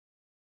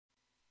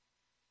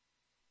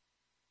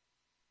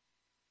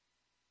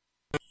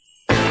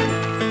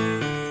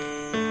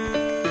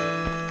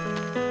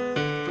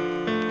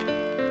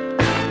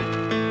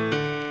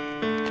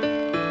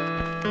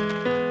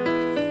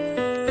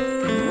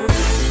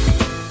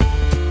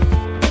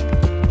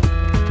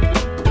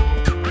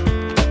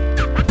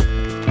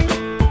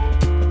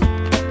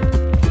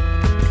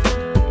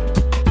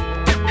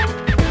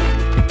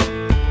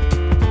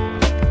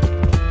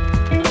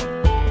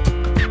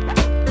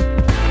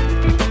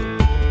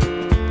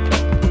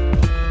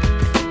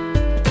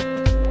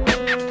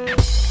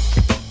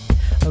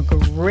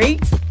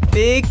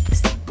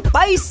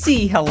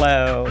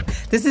Hello.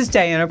 This is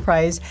Diana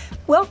Price.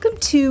 Welcome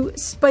to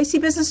Spicy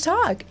Business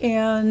Talk.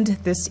 And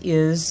this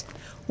is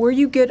where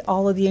you get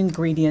all of the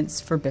ingredients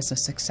for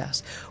business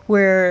success.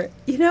 Where,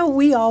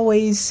 we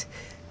always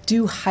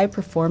do high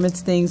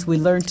performance things. We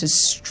learn to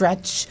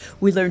stretch.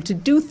 We learn to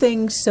do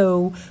things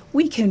so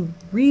we can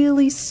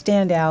really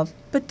stand out,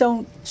 but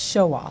don't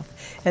show off.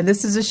 And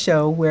this is a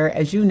show where,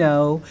 as you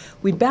know,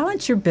 we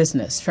balance your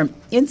business from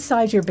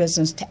inside your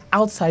business to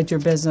outside your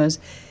business.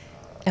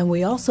 And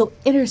we also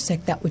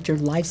intersect that with your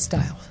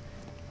lifestyle,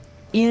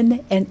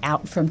 in and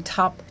out from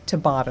top to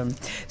bottom.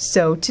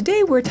 So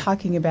today we're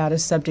talking about a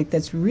subject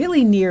that's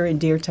really near and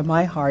dear to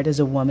my heart as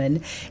a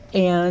woman.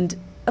 And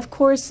of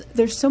course,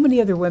 there's so many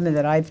other women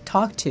that I've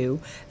talked to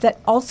that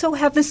also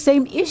have the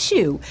same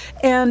issue.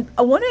 And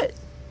I want to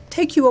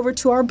take you over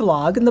to our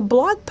blog. And the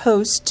blog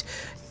post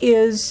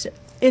is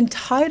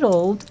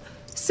entitled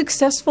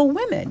Successful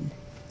Women.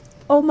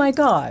 Oh my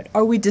God,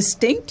 are we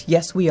distinct?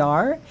 Yes, we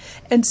are.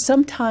 And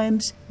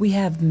sometimes we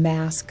have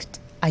masked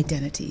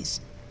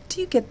identities. Do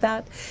you get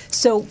that?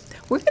 So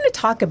we're going to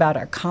talk about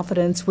our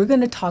confidence. We're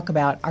going to talk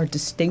about our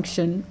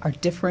distinction, our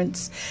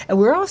difference. And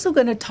we're also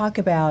going to talk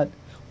about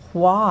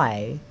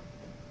why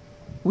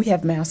we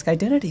have masked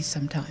identities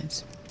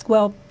sometimes.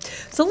 Well,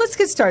 so let's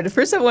get started.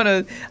 First,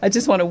 I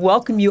just want to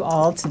welcome you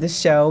all to the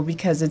show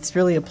because it's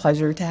really a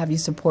pleasure to have you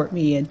support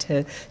me and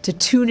to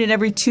tune in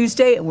every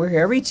Tuesday. And we're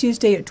here every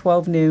Tuesday at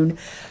 12 noon.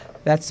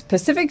 That's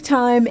Pacific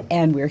time,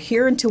 and we're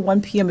here until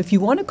 1 p.m. If you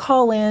want to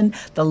call in,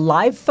 the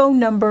live phone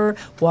number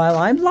while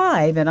I'm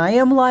live, and I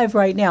am live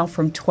right now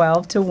from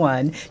 12 to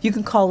 1, you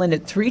can call in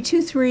at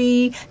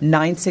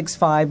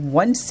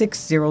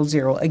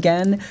 323-965-1600.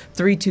 Again,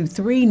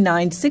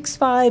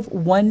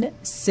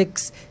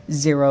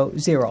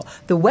 323-965-1600.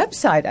 The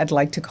website I'd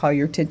like to call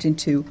your attention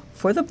to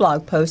for the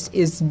blog post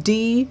is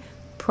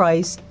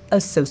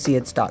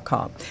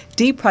dpriceassociates.com.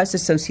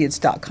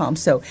 dpriceassociates.com.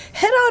 So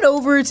head on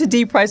over to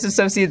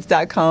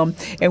dpriceassociates.com,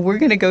 and we're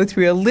going to go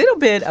through a little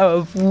bit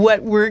of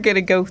what we're going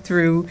to go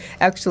through.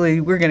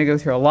 Actually, we're going to go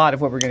through a lot of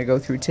what we're going to go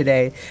through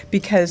today,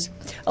 because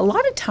a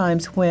lot of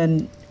times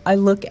when I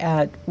look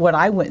at what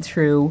I went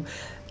through,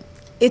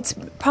 it's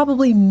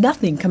probably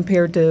nothing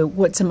compared to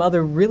what some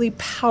other really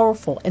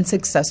powerful and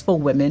successful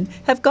women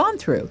have gone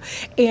through.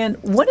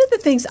 And one of the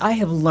things I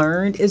have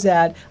learned is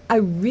that I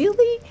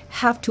really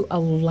have to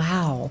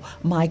allow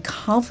my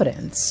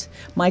confidence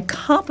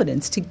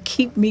to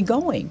keep me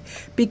going.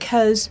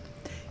 Because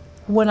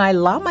when I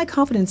allow my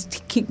confidence to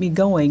keep me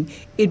going,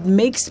 it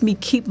makes me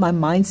keep my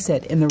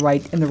mindset in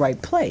the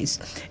right place.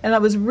 And I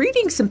was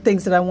reading some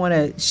things that I want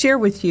to share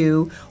with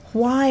you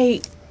why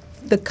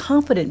the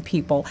confident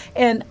people,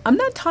 and I'm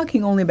not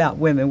talking only about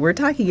women, we're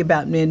talking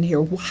about men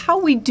here, how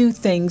we do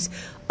things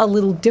a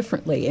little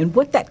differently and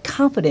what that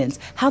confidence,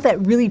 how that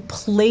really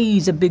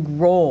plays a big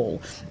role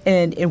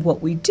in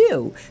what we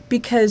do.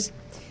 Because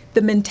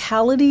the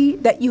mentality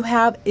that you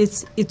have,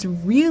 it's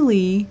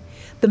really,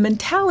 the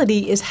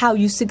mentality is how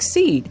you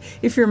succeed.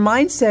 If your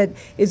mindset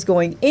is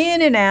going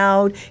in and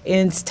out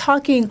and it's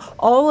talking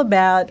all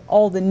about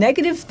all the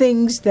negative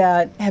things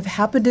that have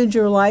happened in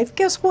your life,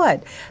 guess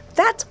what?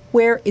 That's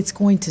where it's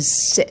going to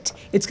sit.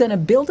 It's going to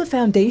build a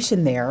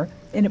foundation there,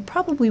 and it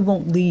probably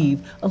won't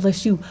leave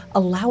unless you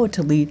allow it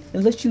to leave,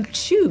 unless you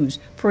choose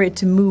for it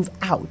to move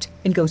out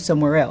and go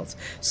somewhere else.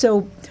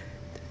 So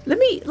let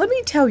me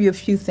tell you a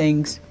few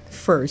things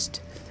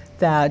first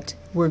that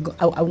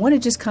I want to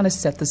just kind of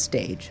set the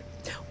stage.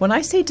 When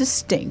I say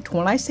distinct,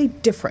 when I say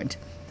different,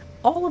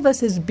 all of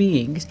us as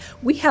beings,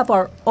 we have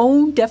our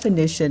own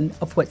definition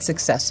of what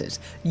success is.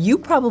 You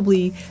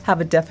probably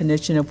have a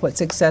definition of what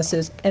success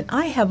is, and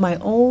I have my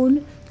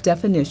own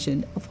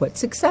definition of what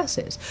success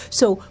is.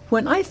 So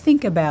when I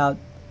think about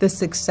the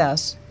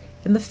success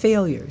and the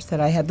failures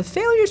that I had, the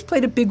failures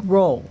played a big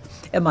role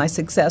in my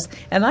success.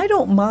 And I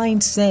don't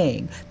mind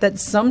saying that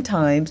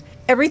sometimes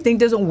everything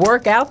doesn't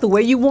work out the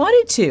way you want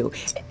it to.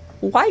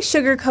 Why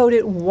sugarcoat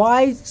it?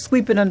 Why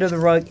sweep it under the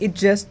rug? It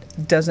just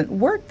doesn't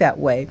work that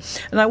way.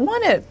 And I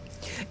want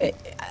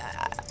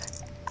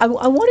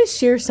to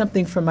share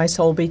something from my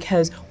soul,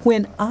 because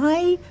when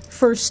I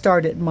first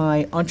started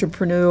my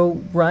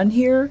entrepreneurial run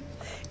here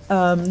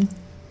 7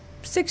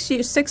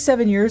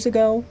 years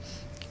ago,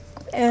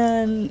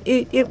 and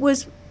it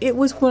was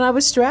when I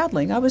was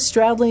straddling. I was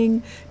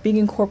straddling being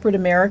in corporate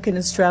America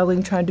and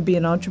straddling trying to be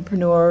an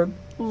entrepreneur.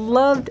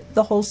 Loved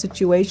the whole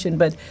situation,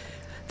 but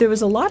there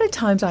was a lot of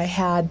times I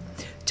had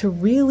to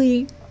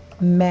really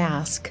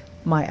mask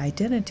my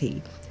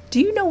identity. Do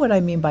you know what I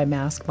mean by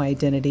mask my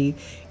identity?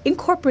 In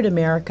corporate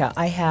America,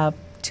 I have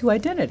two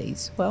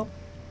identities. Well,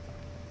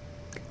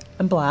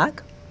 I'm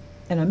black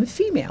and I'm a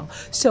female.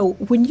 So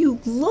when you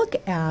look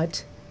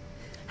at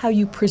how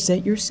you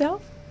present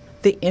yourself,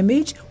 the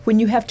image, when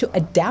you have to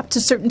adapt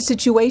to certain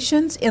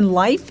situations in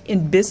life,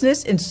 in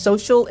business, in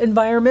social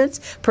environments,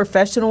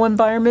 professional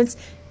environments,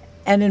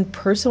 and in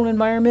personal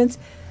environments,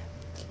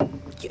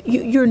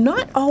 you're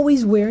not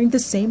always wearing the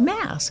same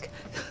mask.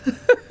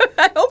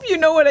 I hope you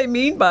know what I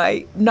mean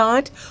by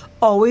not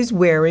always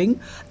wearing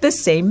the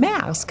same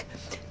mask.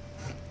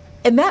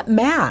 And that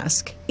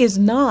mask is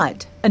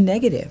not a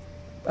negative,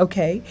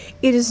 okay?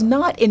 It is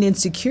not an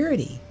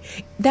insecurity.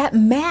 That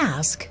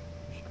mask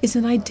is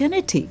an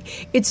identity.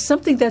 It's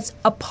something that's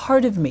a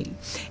part of me.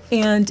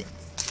 And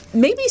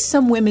maybe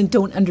some women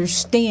don't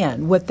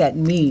understand what that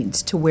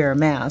means to wear a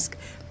mask.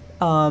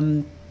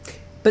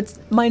 But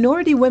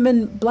minority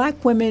women,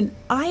 black women,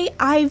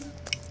 I've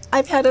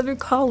had other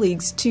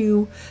colleagues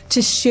to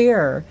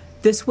share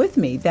this with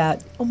me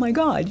that, oh my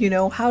God,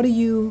 how do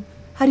you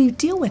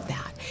deal with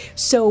that?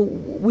 So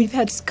we've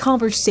had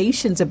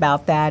conversations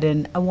about that,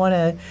 and I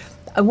want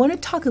to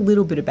talk a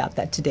little bit about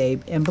that today.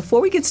 And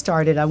before we get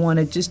started, I want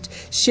to just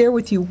share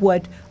with you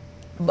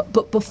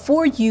but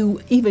before you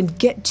even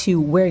get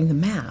to wearing the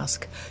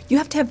mask, you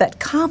have to have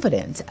that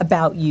confidence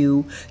about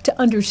you to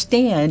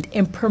understand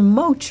and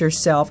promote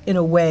yourself in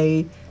a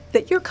way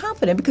that you're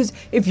confident. Because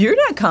if you're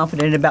not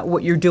confident about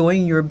what you're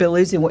doing, your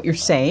abilities, and what you're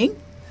saying,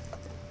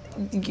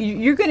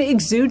 you're going to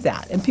exude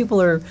that. And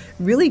people are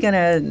really going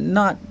to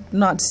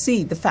not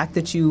see the fact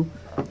that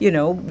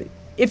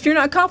if you're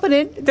not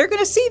confident, they're going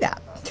to see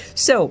that.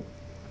 So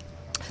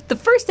the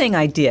first thing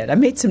I did, I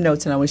made some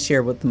notes and I want to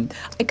share with them.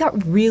 I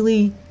got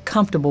really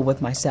comfortable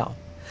with myself.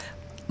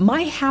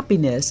 My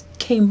happiness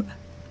came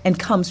and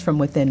comes from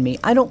within me.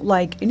 I don't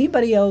like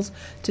anybody else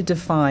to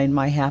define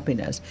my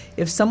happiness.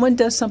 If someone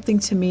does something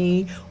to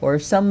me, or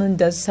if someone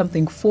does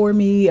something for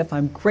me, if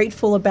I'm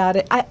grateful about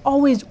it, I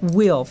always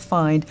will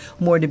find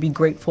more to be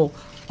grateful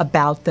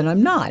about than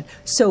I'm not.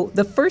 So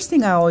the first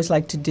thing I always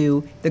like to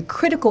do, the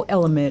critical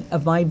element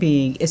of my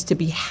being, is to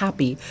be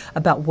happy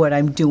about what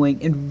I'm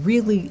doing and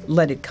really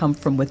let it come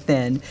from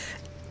within.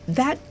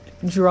 That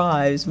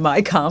drives my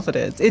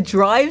confidence. It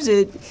drives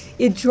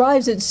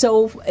it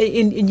so,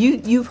 and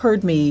you've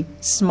heard me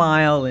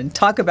smile and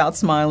talk about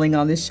smiling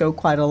on this show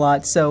quite a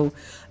lot. So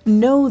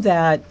know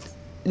that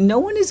no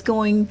one is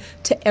going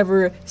to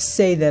ever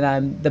say that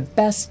I'm the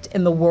best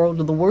in the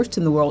world or the worst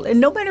in the world. And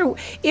no matter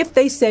if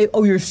they say,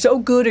 oh, you're so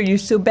good or you're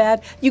so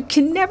bad, you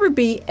can never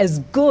be as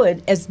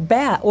good as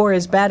bad or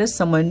as bad as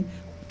someone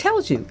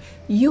tells you.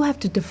 You have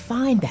to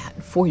define that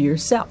for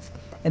yourself.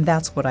 And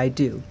that's what I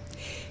do.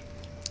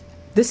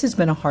 This has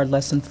been a hard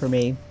lesson for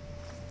me.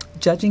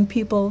 Judging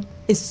people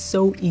is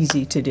so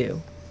easy to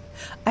do.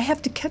 I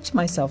have to catch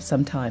myself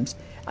sometimes.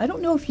 I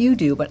don't know if you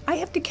do, but I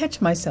have to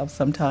catch myself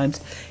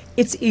sometimes.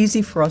 It's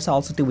easy for us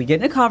all to do. We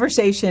get in a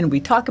conversation, we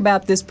talk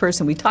about this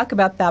person, we talk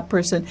about that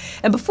person,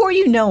 and before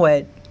you know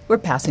it, we're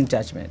passing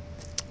judgment.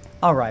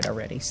 All right,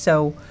 already.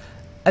 So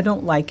I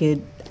don't like it.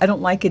 I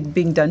don't like it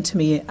being done to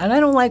me, and I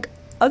don't like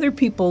other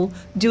people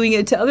doing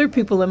it to other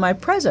people in my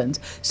presence.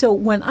 So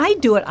when I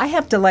do it, I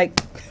have to I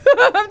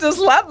have to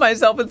slap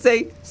myself and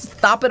say,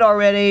 stop it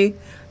already.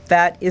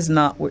 That is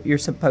not what you're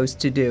supposed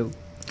to do.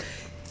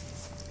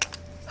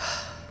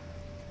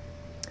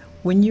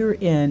 When you're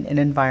in an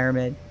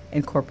environment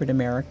in corporate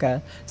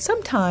America,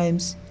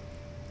 sometimes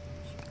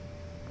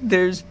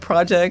there's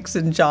projects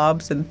and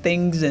jobs and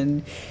things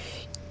and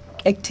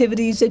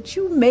activities that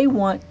you may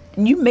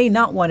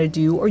not want to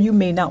do, or you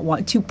may not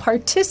want to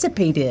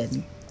participate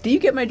in. Do you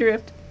get my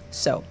drift?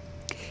 So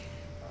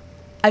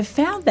I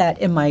found that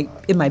in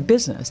my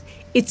business,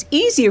 it's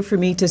easier for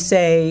me to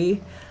say,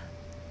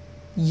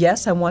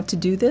 yes, I want to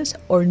do this,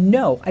 or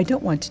no, I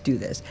don't want to do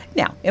this.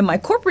 Now, in my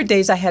corporate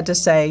days, I had to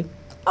say,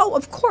 oh,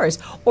 of course,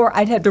 or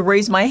I'd have to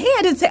raise my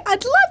hand and say,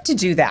 I'd love to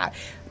do that.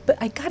 But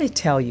I got to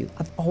tell you,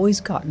 I've always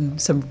gotten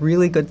some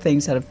really good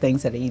things out of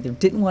things that I either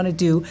didn't want to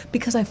do,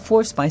 because I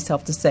forced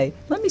myself to say,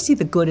 let me see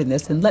the good in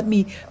this and let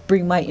me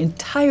bring my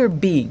entire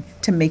being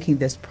to making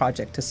this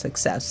project a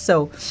success.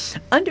 So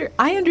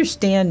I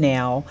understand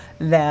now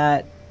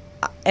that,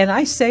 and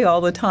I say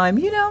all the time,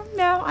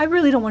 now I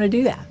really don't want to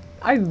do that.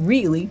 I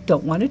really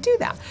don't want to do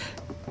that.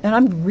 And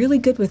I'm really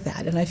good with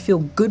that. And I feel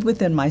good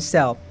within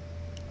myself.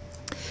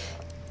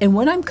 And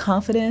when I'm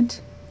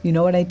confident, you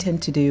know what I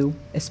tend to do,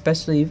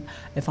 especially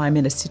if I'm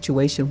in a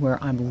situation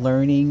where I'm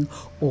learning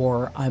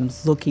or I'm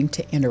looking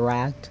to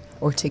interact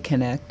or to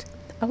connect?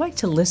 I like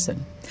to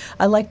listen.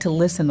 I like to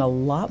listen a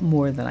lot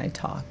more than I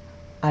talk.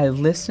 I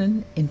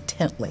listen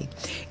intently.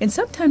 And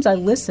sometimes I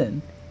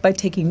listen by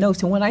taking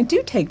notes. And when I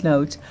do take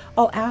notes,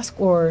 I'll ask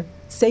or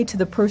say to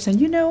the person,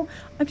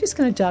 I'm just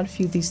going to jot a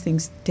few of these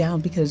things down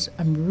because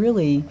I'm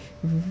really,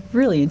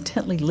 really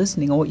intently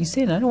listening on what you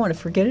say, and I don't want to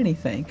forget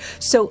anything.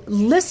 So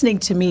listening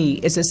to me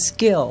is a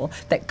skill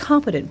that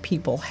confident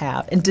people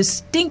have and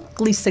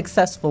distinctly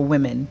successful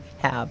women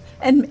have.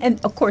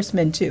 And of course,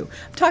 men too.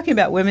 I'm talking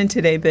about women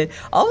today, but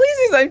all these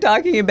things I'm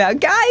talking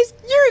about, guys,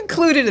 you're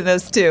included in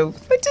this too.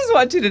 I just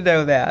want you to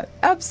know that.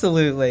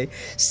 Absolutely.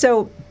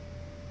 So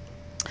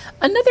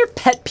another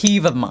pet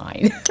peeve of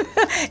mine,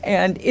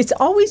 and it's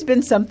always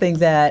been something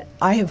that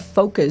I have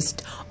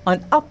focused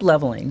on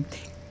up-leveling.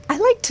 I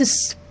like to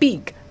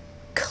speak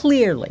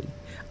clearly.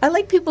 I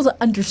like people to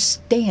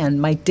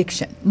understand my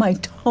diction, my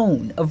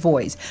tone of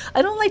voice.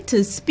 I don't like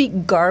to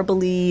speak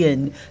garbly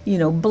and,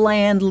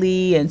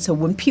 blandly. And so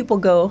when people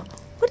go,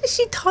 what is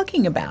she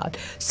talking about?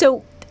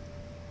 So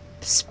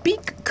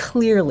speak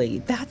clearly.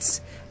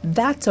 That's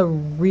a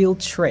real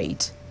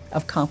trait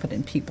of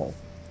confident people.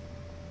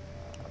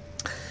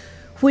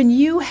 When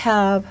you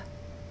have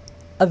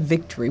a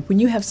victory, when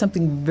you have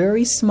something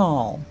very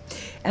small,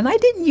 and I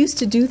didn't used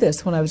to do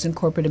this when I was in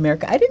corporate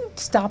America. I didn't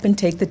stop and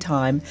take the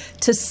time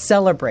to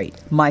celebrate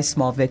my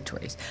small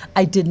victories.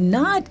 I did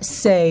not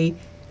say,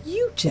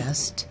 you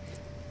just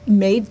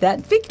made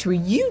that victory.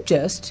 You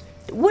just,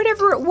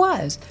 whatever it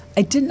was.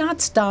 I did not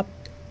stop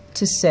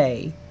to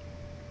say,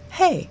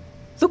 hey,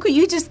 look what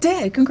you just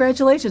did.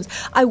 Congratulations.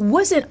 I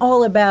wasn't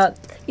all about,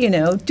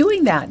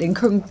 doing that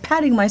and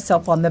patting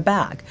myself on the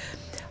back.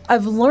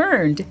 I've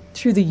learned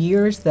through the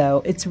years,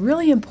 though, it's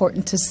really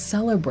important to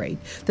celebrate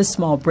the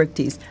small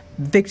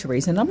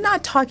victories. And I'm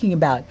not talking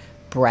about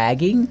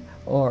bragging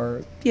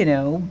or,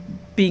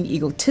 being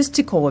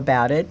egotistical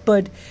about it,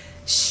 but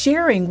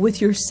sharing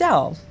with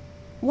yourself,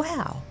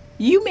 wow,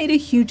 you made a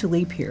huge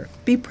leap here.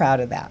 Be proud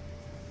of that.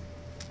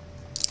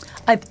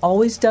 I've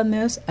always done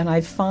this, and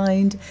I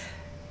find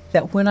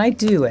that when I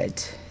do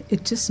it,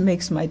 it just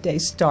makes my day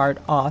start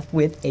off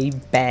with a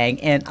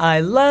bang, and I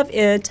love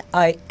it.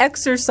 I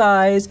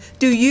exercise.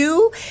 Do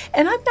you?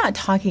 And I'm not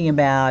talking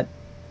about,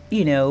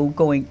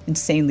 going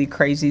insanely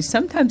crazy.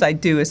 Sometimes I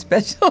do,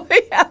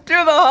 especially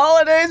after the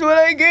holidays when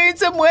I gain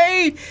some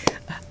weight.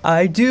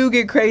 I do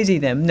get crazy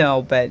then.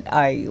 No, but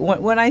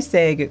when I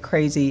say I get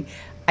crazy,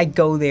 I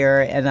go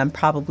there, and I'm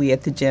probably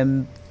at the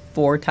gym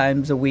 4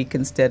 times a week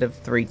instead of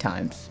 3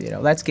 times.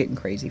 That's getting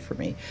crazy for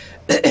me.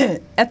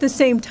 At the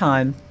same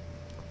time,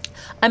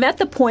 I'm at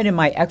the point in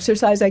my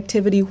exercise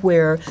activity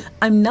where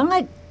I'm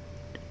not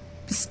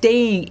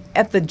staying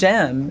at the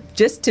gym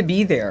just to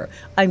be there.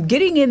 I'm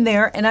getting in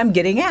there and I'm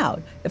getting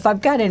out. If I've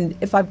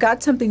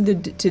got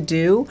something to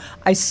do,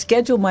 I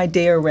schedule my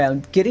day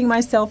around getting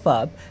myself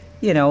up.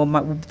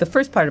 The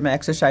first part of my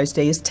exercise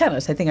day is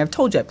tennis. I think I've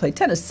told you I play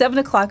tennis. 7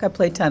 o'clock I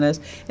play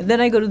tennis, and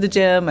then I go to the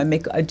gym.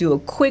 I do a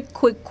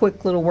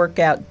quick little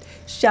workout,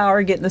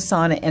 shower, get in the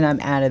sauna, and I'm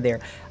out of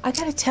there. I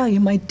got to tell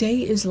you, my day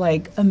is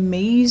like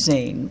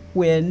amazing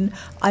when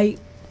I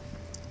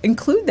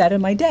include that in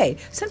my day.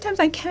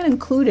 Sometimes I can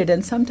include it,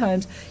 and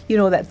sometimes,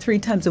 that 3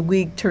 times a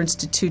week turns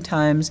to 2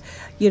 times,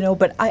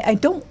 but I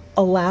don't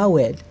allow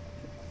it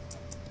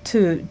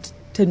to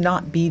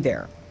not be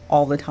there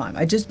all the time.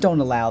 I just don't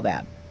allow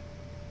that.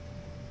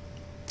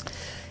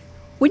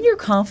 When you're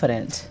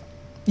confident,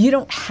 you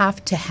don't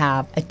have to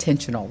have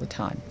attention all the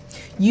time.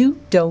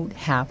 You don't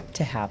have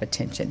to have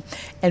attention.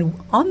 And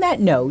on that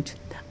note,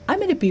 I'm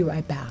going to be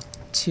right back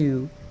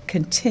to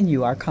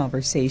continue our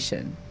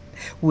conversation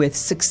with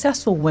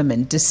successful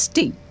women,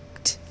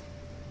 distinct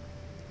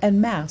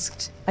and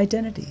masked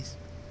identities.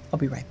 I'll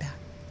be right back.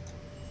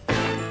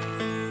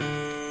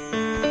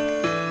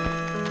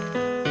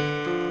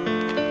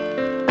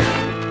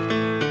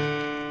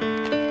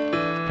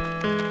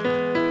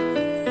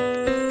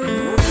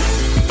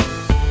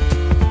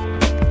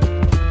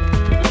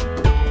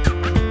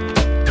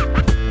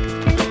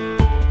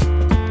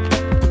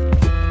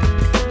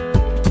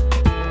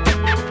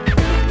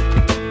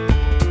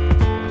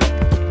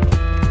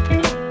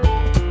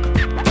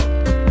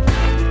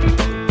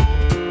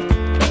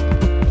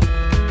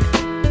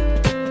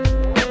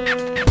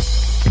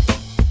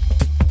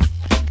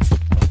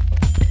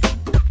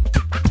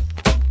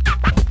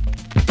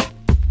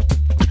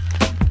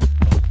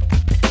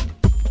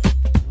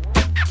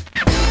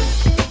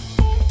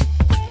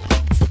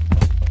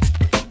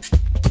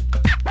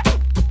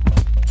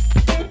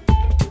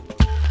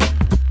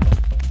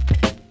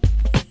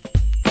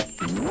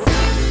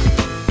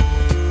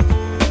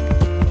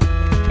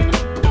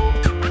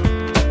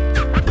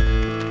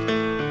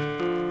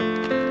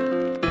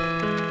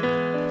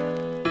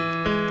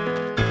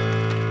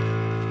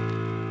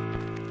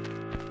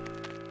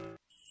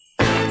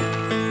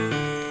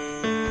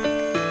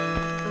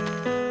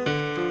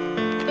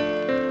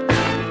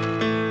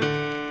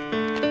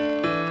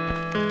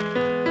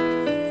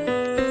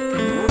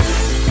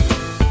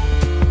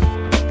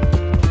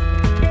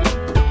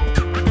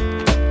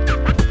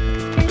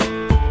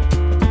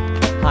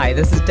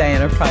 This is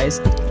Diana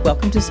Price.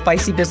 Welcome to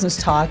Spicy Business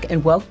Talk,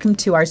 and welcome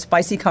to our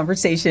spicy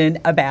conversation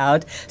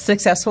about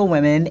successful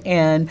women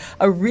and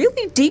a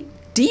really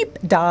deep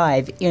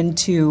dive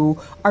into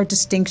our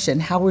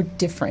distinction, how we're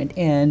different,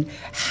 and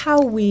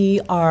how we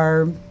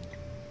have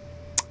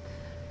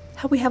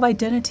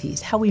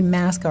identities, how we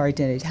mask our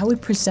identities, how we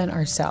present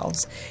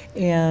ourselves.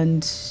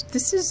 And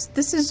this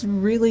is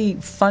really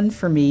fun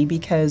for me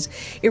because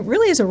it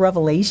really is a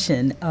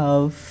revelation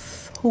of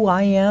who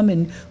I am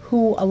and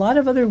who a lot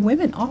of other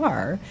women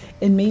are,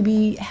 and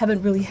maybe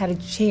haven't really had a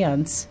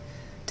chance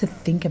to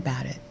think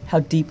about it, how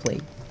deeply,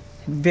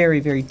 very,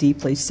 very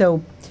deeply.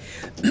 So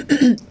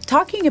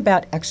talking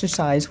about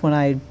exercise, when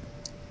I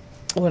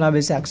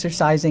was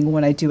exercising,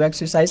 when I do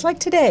exercise, like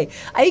today,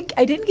 I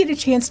didn't get a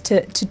chance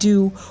to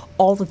do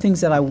all the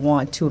things that I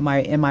want to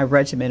in my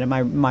regimen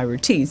and my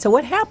routine. So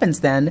what happens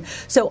then?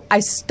 So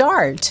I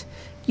start,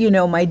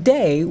 my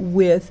day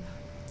with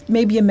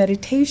maybe a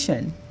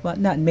meditation. Well,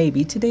 not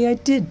maybe. Today I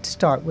did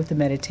start with a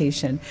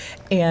meditation,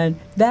 and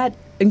that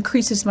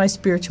increases my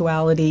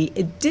spirituality.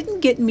 It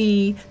didn't get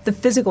me the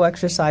physical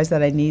exercise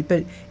that I need,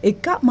 but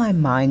it got my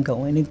mind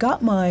going. It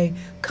got my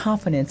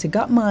confidence. It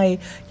got my,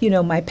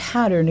 my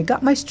pattern. It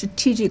got my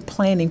strategic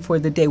planning for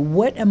the day.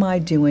 What am I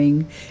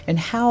doing, and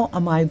how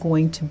am I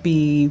going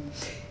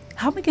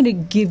to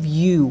give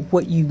you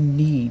what you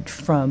need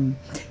from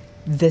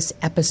this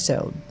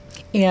episode?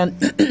 And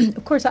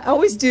of course, I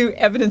always do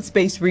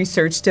evidence-based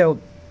research, so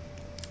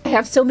I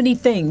have so many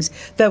things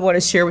that I want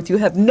to share with you.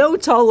 I have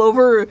notes all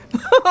over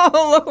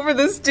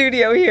the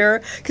studio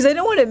here because I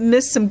don't want to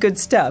miss some good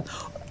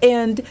stuff.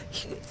 And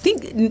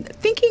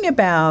thinking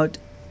about,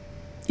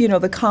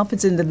 the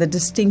confidence and the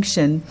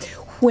distinction,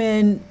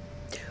 when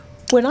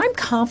I'm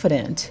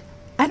confident,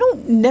 I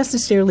don't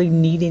necessarily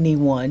need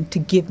anyone to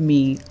give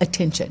me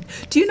attention.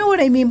 Do you know what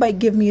I mean by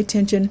give me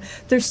attention?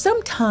 There's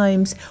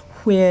sometimes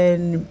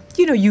when,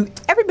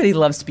 everybody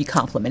loves to be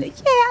complimented.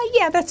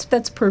 Yeah,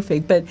 that's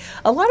perfect. But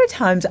a lot of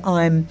times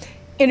I'm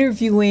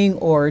interviewing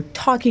or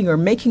talking or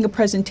making a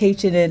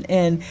presentation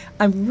and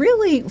I'm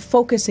really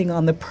focusing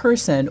on the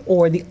person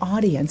or the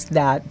audience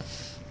that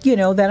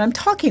I'm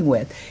talking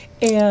with.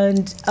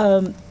 And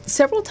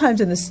several times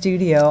in the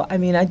studio,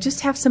 I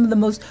just have some of the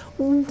most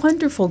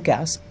wonderful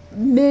guests.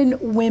 Men,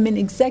 women,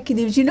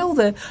 executives,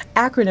 the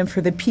acronym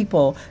for the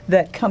people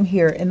that come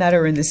here and that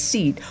are in the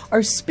seat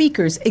are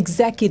speakers,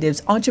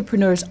 executives,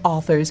 entrepreneurs,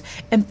 authors,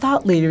 and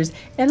thought leaders.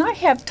 And I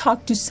have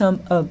talked to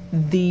some of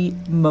the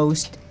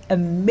most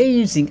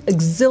amazing,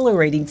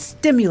 exhilarating,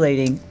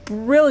 stimulating,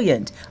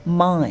 brilliant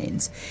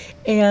minds.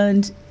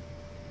 And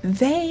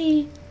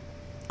they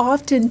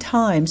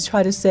oftentimes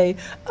try to say,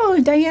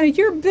 "Oh, Diana,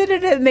 you're good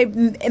at it,"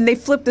 and they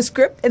flip the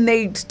script and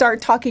they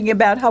start talking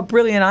about how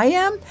brilliant I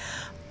am.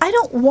 I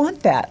don't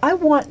want that. I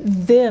want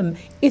them.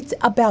 It's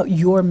about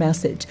your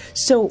message.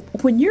 So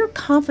when you're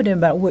confident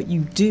about what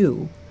you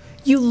do,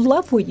 you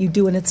love what you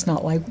do, and it's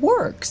not like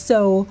work.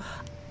 So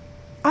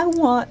I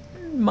want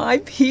my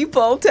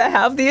people to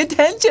have the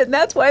attention.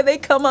 That's why they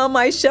come on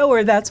my show,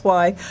 or that's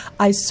why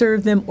I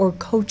serve them or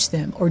coach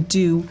them or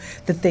do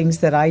the things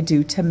that I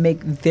do to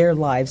make their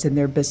lives and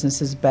their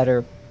businesses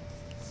better.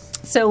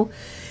 So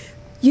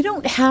you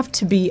don't have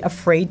to be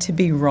afraid to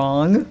be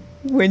wrong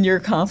when you're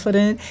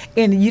confident,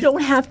 and you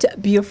don't have to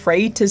be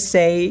afraid to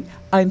say,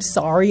 "I'm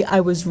sorry, I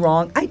was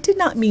wrong. I did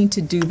not mean to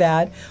do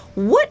that.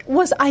 What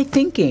was I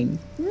thinking?"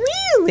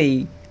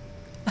 Really?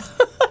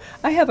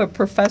 I have a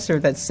professor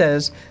that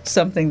says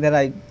something that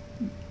I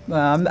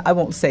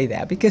won't say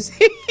that because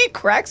he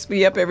cracks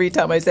me up every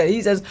time I say it.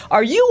 He says,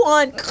 "Are you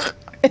on?"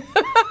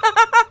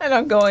 And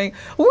I'm going,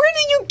 where do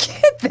you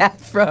get that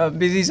from?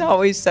 Because he's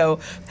always so.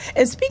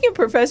 And speaking of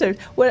professors,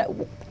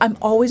 I'm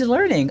always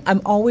learning.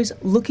 I'm always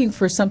looking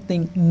for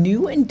something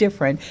new and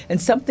different and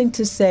something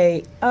to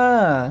say,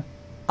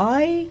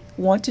 I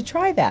want to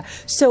try that.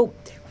 So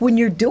when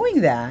you're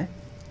doing that,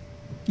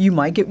 you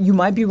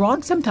might be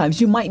wrong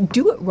sometimes. You might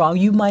do it wrong.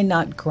 You might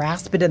not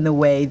grasp it in the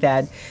way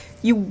that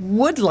you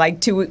would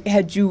like to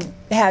had you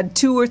had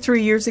 2 or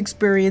 3 years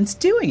experience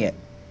doing it.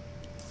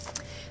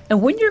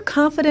 And when you're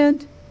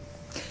confident,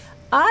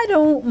 I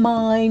don't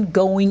mind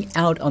going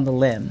out on the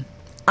limb.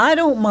 I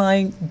don't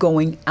mind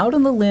going out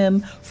on the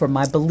limb for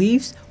my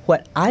beliefs,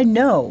 what I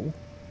know,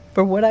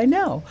 for what I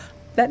know.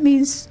 That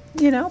means,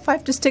 if I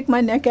have to stick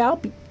my neck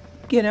out,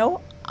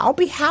 I'll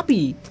be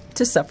happy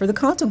to suffer the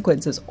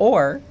consequences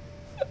or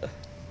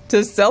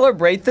to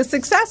celebrate the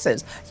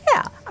successes.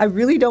 Yeah, I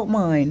really don't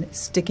mind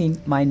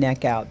sticking my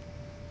neck out.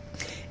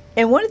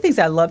 And one of the things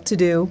I love to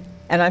do,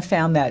 and I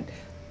found that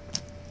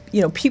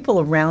people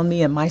around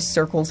me in my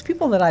circles,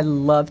 people that I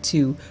love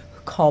to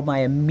call my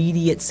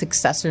immediate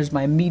successors,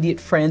 my immediate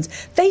friends,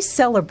 they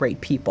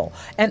celebrate people.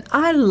 And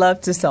I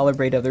love to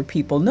celebrate other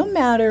people, no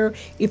matter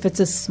if it's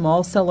a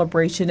small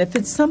celebration, if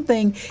it's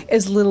something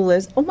as little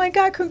as, "Oh my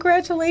God,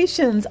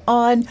 congratulations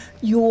on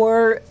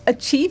your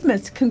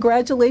achievements,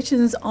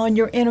 congratulations on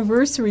your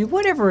anniversary,"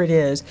 whatever it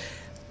is.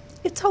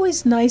 It's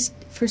always nice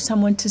for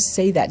someone to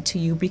say that to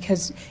you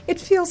because it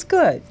feels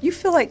good. You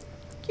feel like,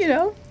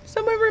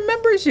 someone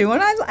remembers you,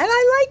 and I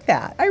like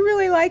that. I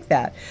really like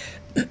that.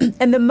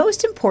 And the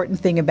most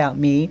important thing about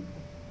me,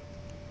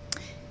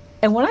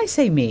 and when I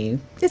say me,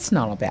 it's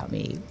not about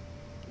me.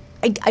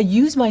 I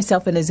use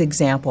myself as an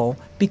example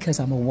because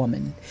I'm a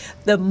woman.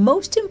 The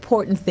most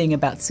important thing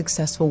about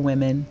successful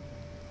women,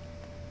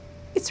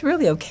 it's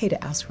really okay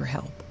to ask for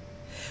help.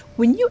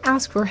 When you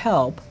ask for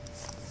help,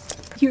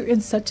 you're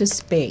in such a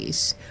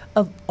space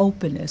of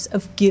openness,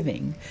 of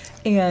giving.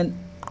 And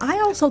I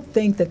also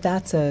think that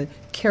that's a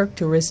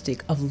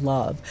characteristic of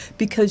love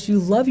because you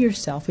love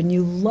yourself and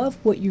you love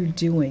what you're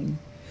doing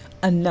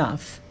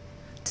enough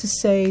to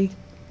say,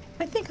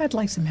 "I think I'd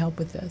like some help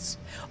with this."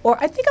 Or,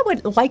 "I think I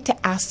would like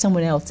to ask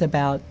someone else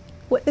about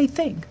what they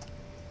think.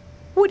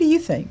 What do you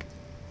think?"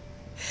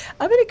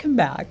 I'm going to come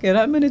back and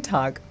I'm going to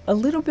talk a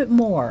little bit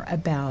more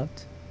about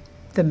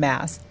the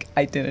mask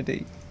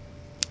identity.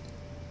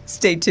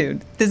 Stay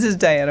tuned. This is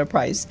Diana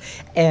Price,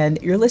 and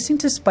you're listening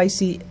to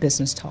Spicy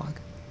Business Talk.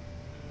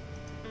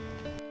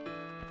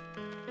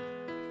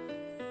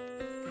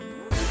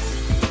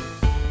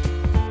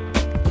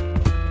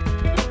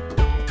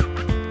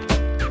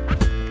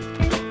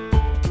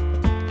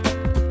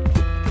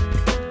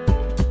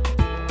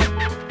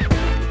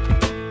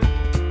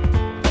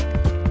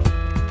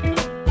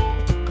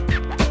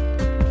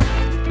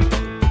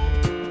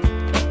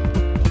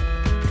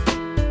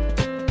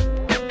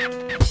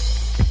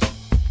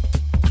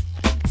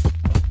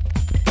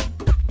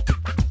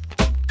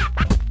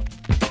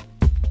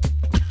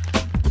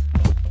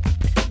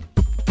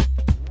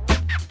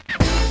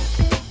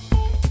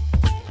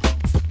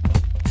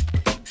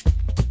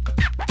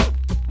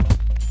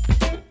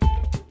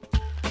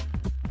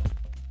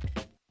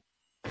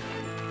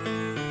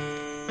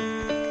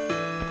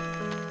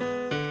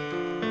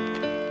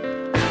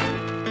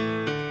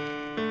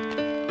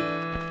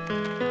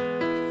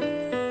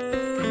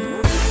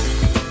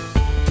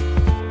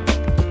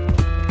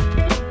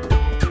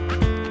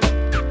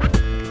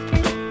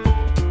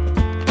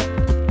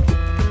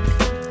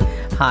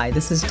 Hi,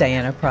 this is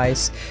Diana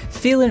Price.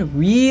 Feeling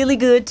really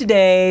good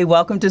today.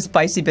 Welcome to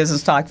Spicy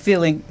Business Talk.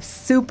 Feeling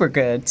super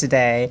good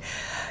today.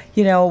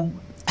 You know,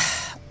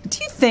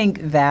 do you think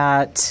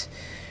that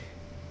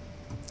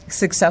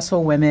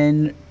successful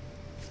women,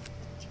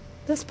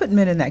 let's put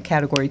men in that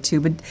category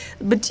too, but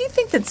do you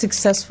think that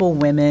successful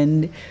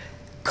women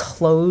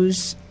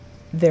close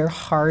their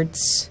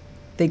hearts,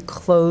 they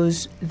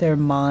close their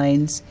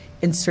minds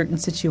in certain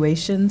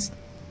situations?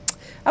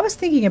 I was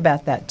thinking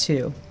about that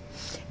too.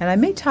 And I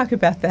may talk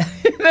about that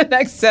in the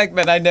next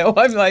segment. I know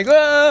I'm like,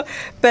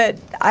 but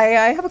I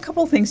have a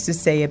couple things to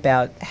say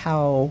about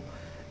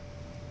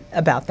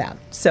that.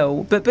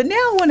 So, but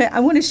now I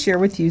want to share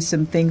with you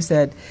some things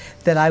that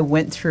I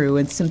went through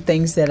and some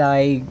things that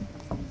I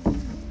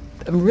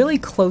am really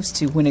close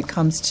to when it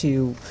comes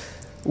to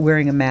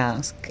wearing a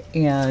mask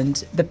and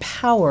the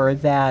power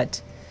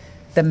that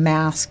the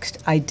masked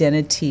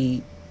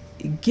identity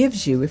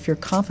gives you if you're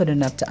confident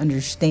enough to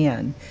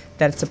understand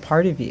that it's a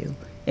part of you.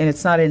 And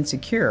it's not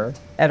insecure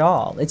at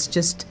all. It's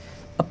just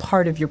a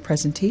part of your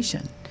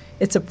presentation.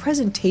 It's a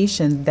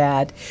presentation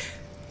that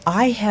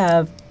I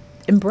have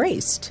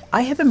embraced.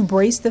 I have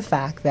embraced the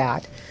fact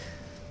that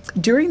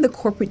during the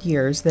corporate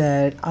years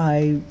that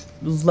I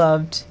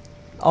loved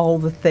all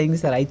the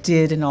things that I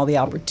did and all the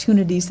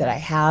opportunities that I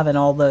have and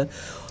all the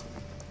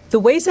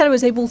ways that I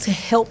was able to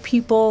help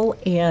people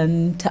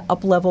and to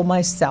up-level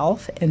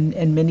myself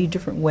in many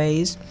different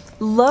ways.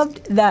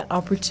 Loved that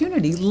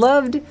opportunity,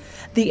 loved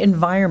the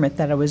environment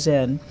that I was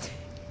in.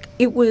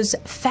 It was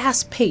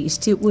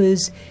fast-paced. It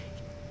was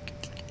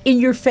in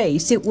your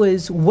face. It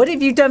was, what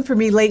have you done for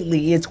me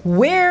lately? It's,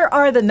 where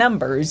are the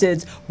numbers?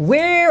 It's,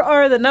 where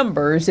are the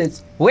numbers?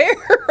 It's, where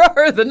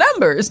are the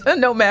numbers?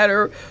 No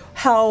matter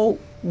how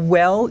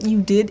well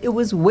you did, it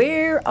was,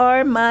 where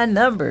are my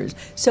numbers?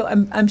 So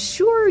I'm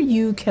sure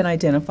you can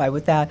identify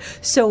with that.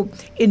 So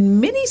in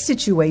many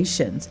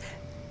situations,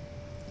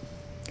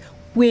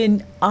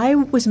 when I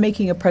was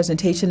making a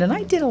presentation, and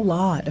I did a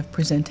lot of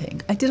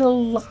presenting,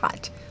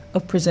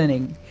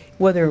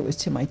 whether it was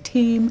to my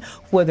team,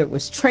 whether it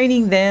was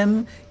training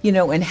them,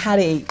 and how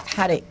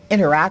to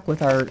interact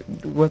with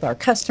our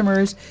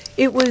customers.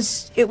 It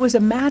was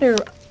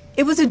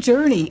a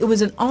journey. It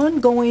was an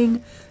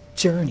ongoing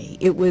journey.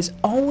 It was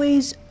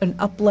always an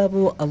up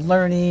level, a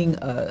learning,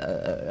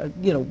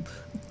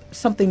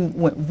 something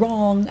went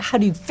wrong. How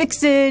do you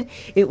fix it?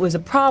 It was a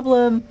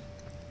problem.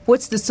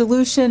 What's the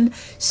solution?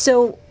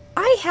 So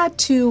I had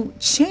to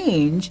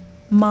change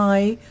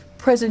my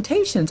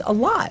presentations a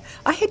lot.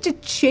 I had to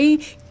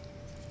change.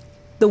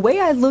 The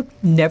way I look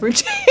never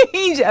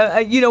changed.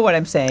 You know what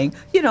I'm saying.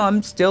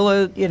 I'm still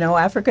a,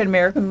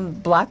 African-American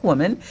black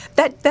woman.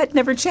 That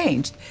never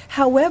changed.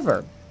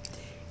 However,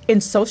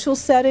 in social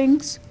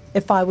settings,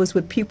 if I was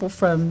with people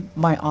from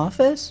my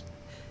office,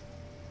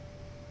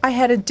 I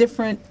had a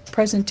different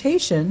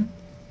presentation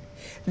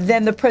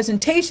than the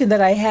presentation that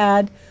I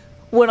had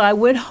when I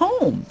went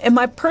home in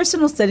my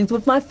personal settings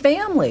with my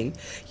family.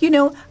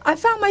 I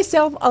found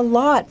myself a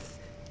lot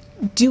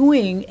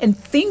doing and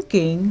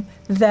thinking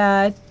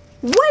that,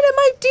 what am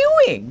I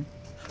doing?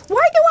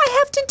 Why do I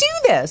have to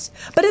do this?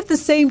 But at the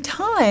same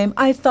time,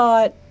 I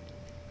thought,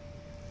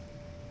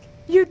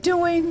 you're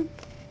doing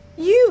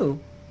you.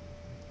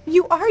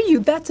 You are you.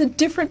 That's a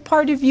different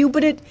part of you,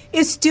 but it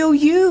is still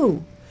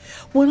you.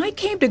 When I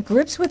came to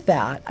grips with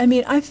that,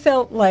 I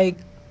felt like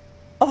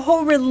a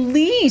whole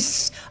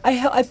release.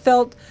 I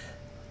felt,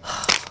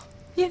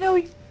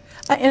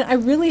 and I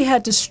really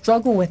had to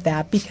struggle with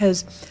that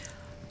because,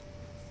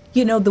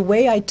 the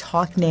way I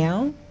talk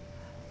now,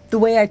 the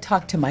way I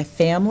talk to my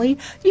family,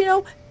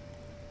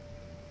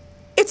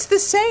 it's the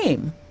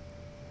same,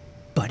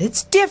 but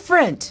it's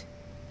different.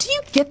 Do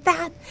you get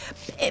that?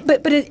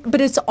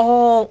 But it's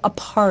all a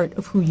part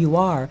of who you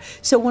are.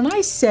 So when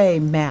I say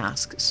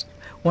masks,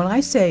 when I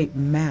say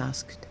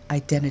masked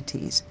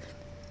identities,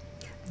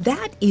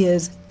 that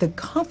is the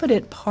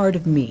confident part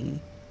of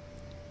me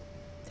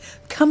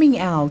coming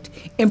out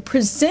and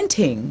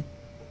presenting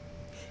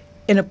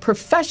in a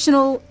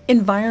professional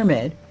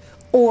environment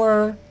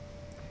or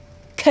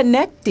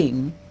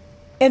connecting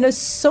in a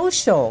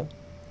social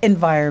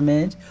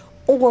environment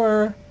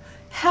or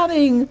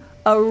having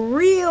a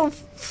real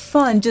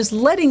fun, just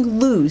letting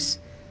loose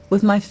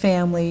with my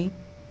family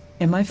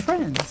and my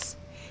friends.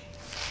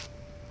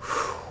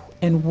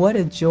 And what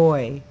a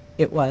joy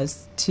it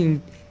was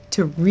to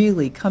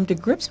really come to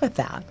grips with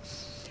that.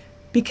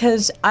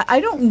 Because I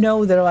don't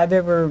know that I've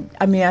ever,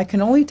 I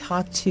can only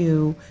talk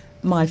to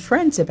my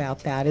friends about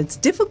that. It's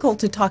difficult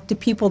to talk to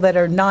people that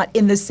are not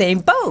in the same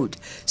boat.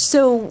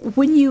 So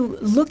when you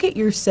look at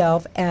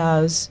yourself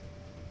as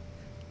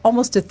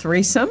almost a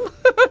threesome,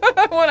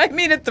 when I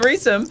mean a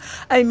threesome,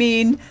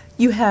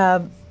 you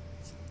have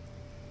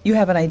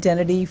an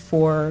identity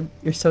for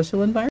your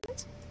social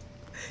environment,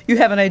 you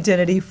have an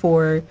identity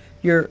for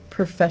your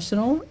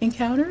professional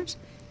encounters,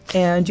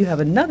 and you have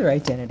another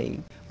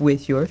identity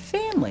with your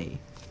family.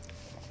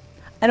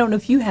 I don't know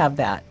if you have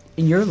that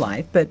in your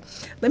life, but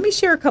let me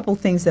share a couple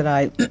things that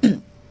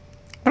when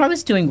I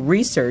was doing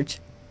research,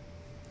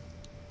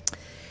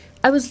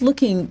 I was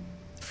looking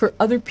for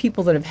other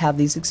people that have had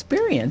these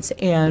experience,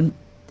 and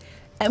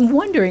I'm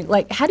wondering,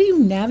 like, how do you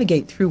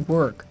navigate through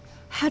work?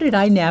 How did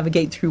I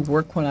navigate through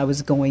work when I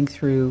was going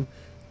through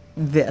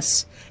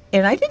this?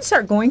 And I didn't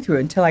start going through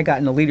it until I got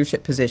in a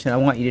leadership position. I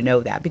want you to know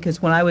that,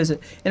 because when I was an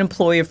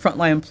employee, a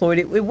frontline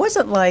employee, it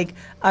wasn't like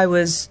I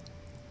was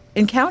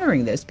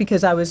encountering this,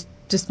 because I was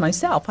just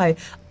myself. I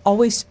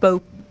always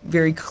spoke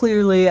very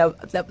clearly.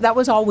 That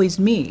was always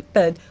me.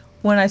 But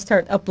when I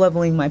start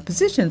up-leveling my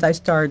positions, I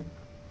start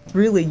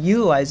really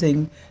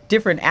utilizing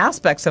different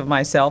aspects of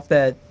myself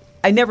that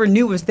I never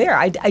knew was there.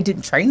 I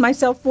didn't train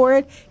myself for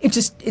it. It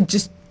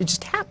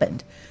just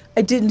happened.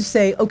 I didn't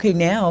say, okay,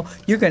 now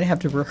you're going to have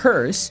to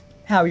rehearse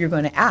how you're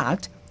going to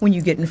act when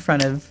you get in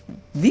front of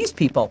these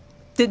people.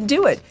 Didn't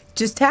do it.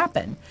 Just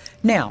happened.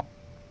 Now,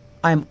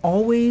 I'm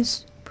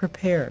always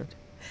prepared.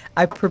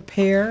 I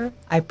prepare,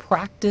 I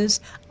practice,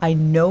 I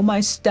know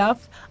my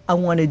stuff. I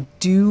want to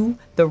do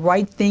the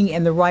right thing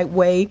in the right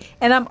way,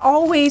 and I'm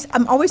always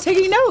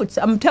taking notes.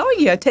 I'm telling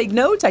you, I take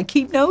notes, I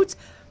keep notes.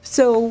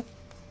 So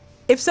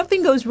if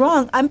something goes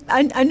wrong,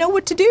 I know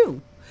what to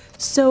do.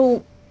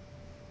 So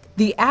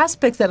the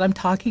aspects that I'm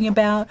talking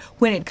about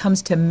when it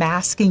comes to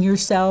masking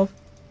yourself,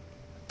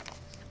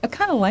 I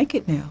kind of like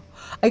it now.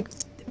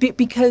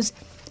 Because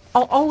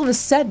all of a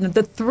sudden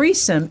the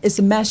threesome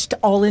is meshed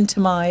all into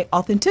my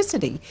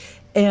authenticity,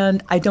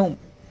 and I don't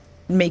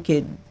make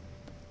it,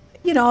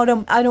 I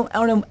don't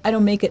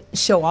make it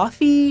show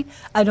offy.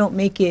 I don't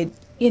make it,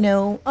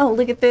 oh,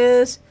 look at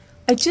this.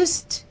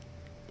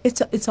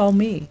 It's all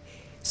me.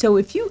 So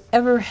if you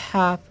ever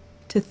have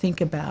to think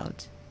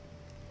about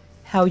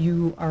how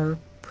you are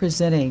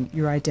presenting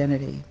your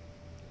identity,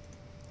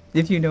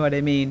 if you know what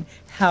I mean,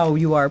 how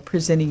you are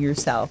presenting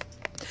yourself,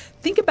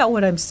 think about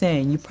what I'm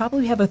saying. You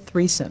probably have a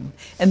threesome.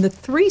 And the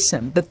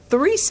threesome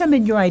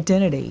in your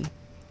identity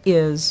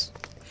is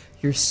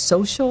your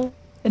social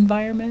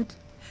environment,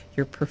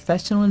 your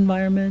professional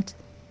environment,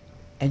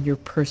 and your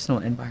personal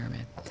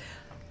environment.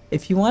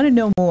 If you want to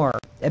know more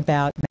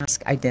about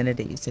mask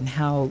identities and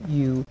how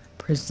you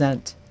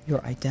present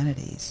your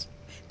identities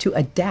to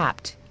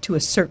adapt to a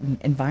certain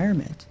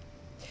environment,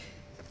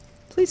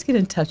 please get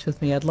in touch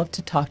with me. I'd love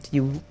to talk to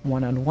you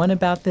one-on-one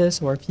about this,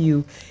 or if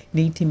you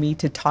need me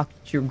to talk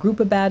to your group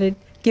about it,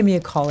 give me a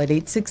call at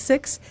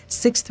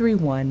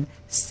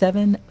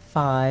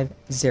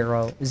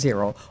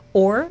 866-631-7500.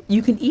 Or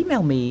you can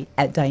email me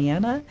at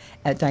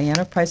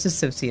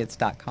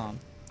diana@dianapriceassociates.com.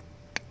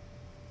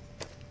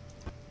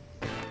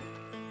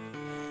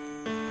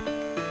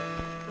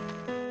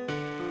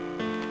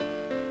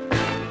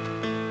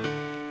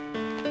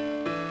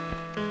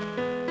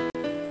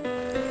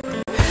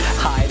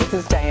 This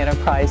is Diana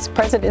Price,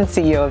 President and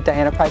CEO of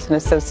Diana Price and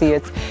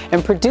Associates,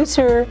 and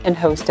producer and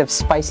host of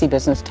Spicy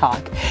Business Talk.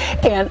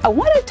 And I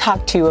want to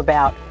talk to you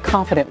about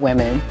confident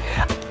women.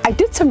 I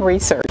did some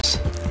research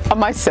on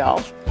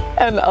myself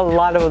and a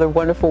lot of other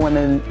wonderful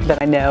women that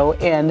I know,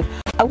 and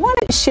I want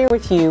to share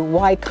with you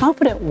why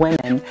confident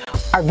women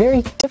are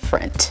very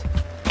different,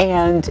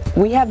 and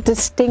we have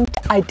distinct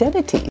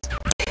identities.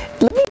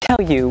 Let me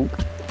tell you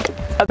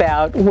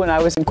about when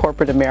I was in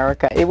corporate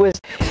America. It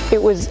was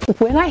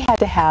when I had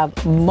to have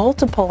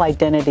multiple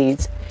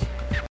identities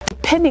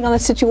depending on the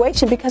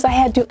situation, because I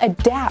had to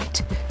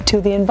adapt to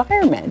the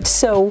environment.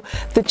 So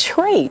the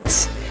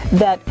traits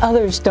that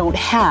others don't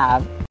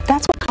have,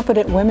 that's what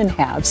confident women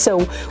have.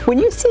 So when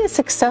you see a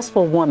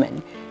successful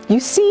woman, you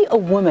see a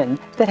woman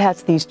that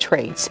has these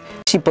traits.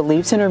 She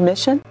believes in her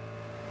mission.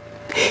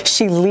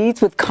 She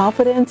leads with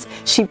confidence.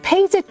 She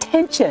pays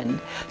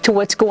attention to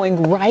what's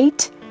going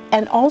right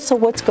and also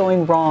what's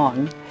going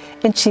wrong.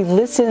 And she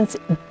listens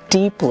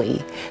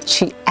deeply.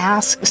 She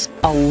asks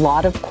a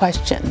lot of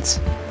questions.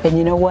 And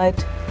you know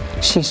what?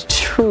 She's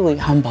truly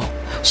humble.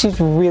 She's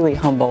really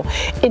humble.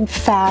 In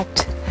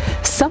fact,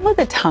 some of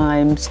the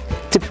times,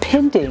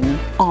 depending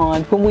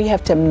on when we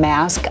have to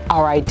mask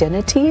our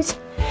identities,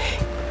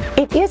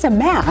 it is a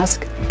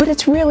mask, but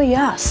it's really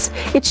us.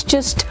 It's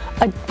just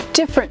a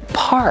different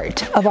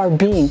part of our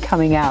being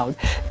coming out.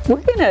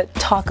 We're going to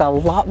talk a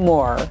lot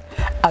more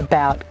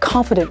about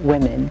confident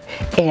women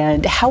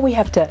and how we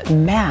have to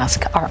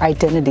mask our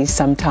identities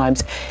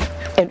sometimes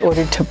in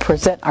order to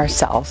present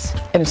ourselves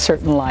in a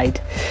certain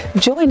light.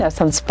 Join us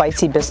on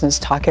Spicy Business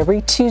Talk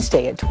every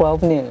Tuesday at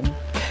 12 noon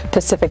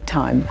Pacific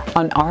Time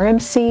on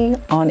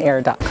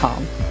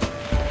rmconair.com.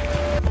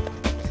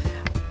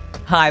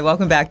 Hi,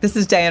 welcome back. This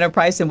is Diana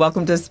Price, and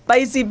welcome to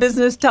Spicy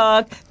Business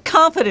Talk.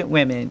 Confident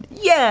women.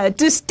 Yeah,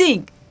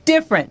 distinct,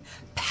 different,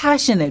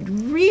 passionate,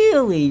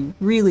 really,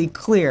 really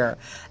clear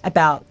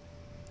about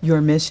your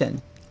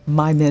mission,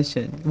 my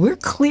mission. We're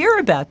clear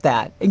about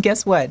that. And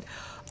guess what?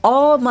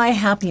 All my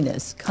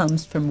happiness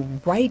comes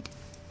from right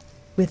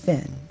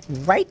within,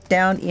 right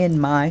down in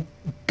my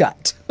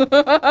gut.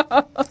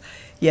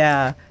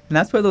 Yeah, and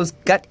that's where those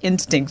gut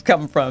instincts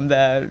come from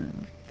that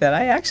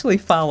I actually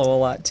follow a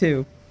lot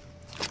too.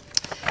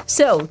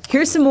 So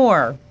here's some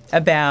more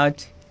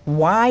about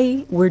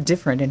why we're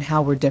different and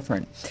how we're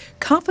different.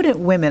 Confident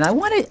women. I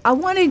want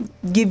to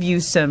give you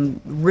some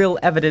real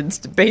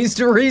evidence-based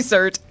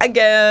research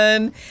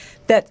again,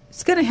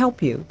 that's going to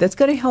help you. That's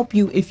going to help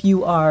you if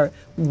you are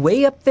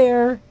way up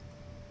there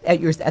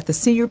at the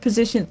senior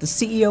position, at the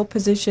CEO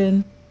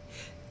position,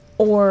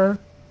 or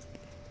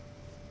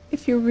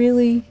if you're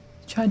really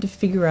trying to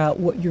figure out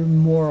what your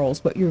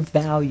morals, what your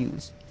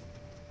values,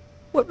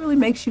 what really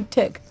makes you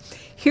tick.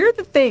 Here are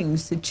the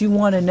things that you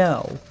want to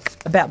know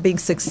about being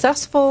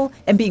successful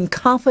and being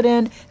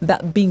confident,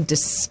 about being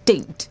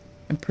distinct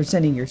and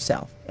presenting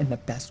yourself in the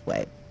best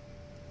way.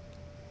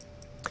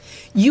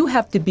 You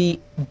have to be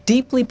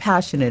deeply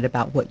passionate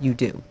about what you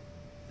do.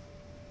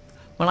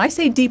 When I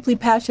say deeply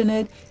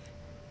passionate,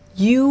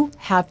 you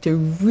have to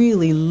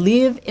really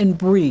live and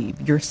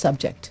breathe your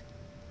subject.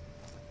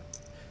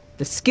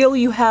 The skill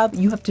you have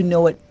to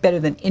know it better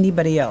than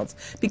anybody else.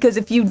 Because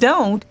if you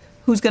don't,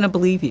 who's going to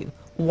believe you?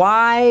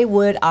 Why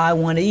would I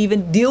want to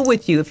even deal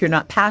with you if you're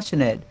not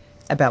passionate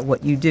about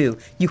what you do?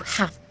 You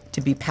have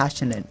to be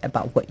passionate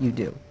about what you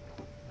do.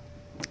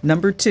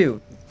 Number 2,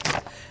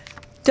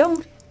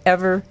 don't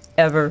ever,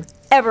 ever,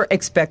 ever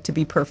expect to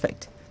be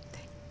perfect.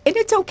 And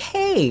it's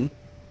okay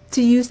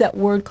to use that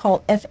word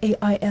called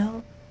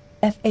F-A-I-L,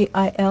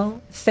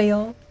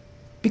 fail,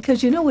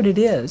 because you know what it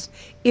is.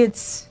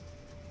 It's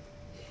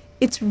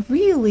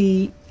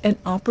really an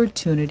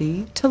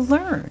opportunity to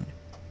learn.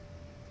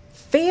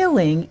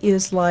 Failing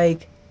is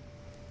like,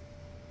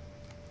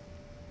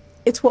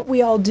 it's what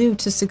we all do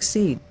to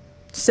succeed.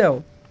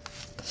 So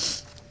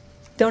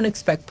don't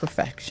expect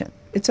perfection.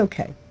 It's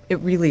okay. It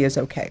really is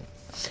okay.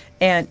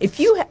 And if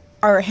you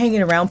are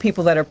hanging around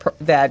people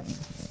that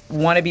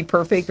want to be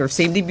perfect or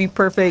seem to be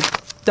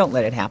perfect, don't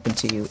let it happen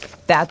to you.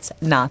 That's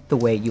not the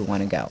way you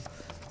want to go.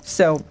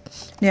 So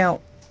now,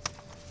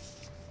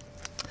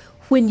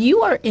 when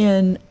you are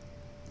in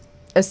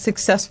a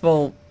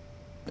successful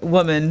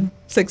woman,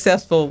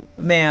 successful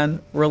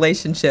man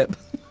relationship,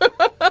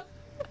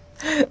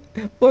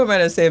 what am I going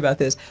to say about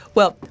this?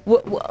 Well,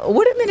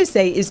 what I'm going to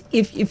say is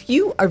if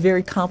you are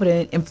very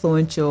competent and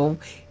influential,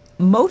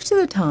 most of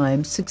the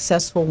time,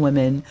 successful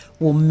women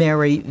will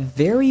marry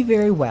very,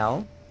 very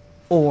well,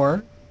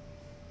 or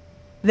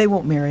they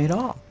won't marry at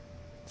all.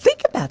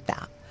 Think about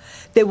that.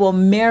 They will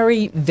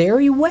marry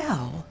very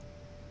well,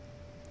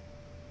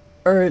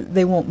 or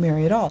they won't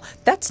marry at all.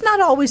 That's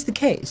not always the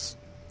case.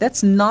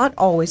 That's not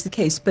always the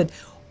case. But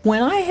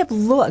when I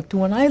look,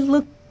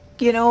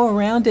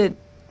 around at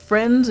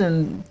friends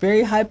and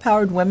very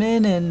high-powered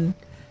women, and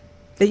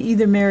they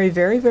either marry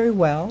very, very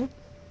well,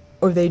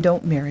 or they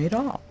don't marry at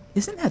all.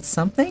 Isn't that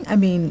something? I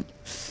mean,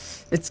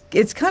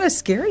 it's kind of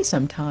scary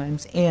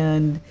sometimes,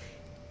 and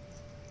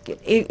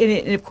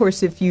of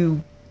course, if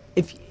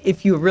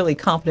you're really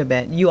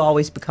confident, you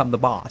always become the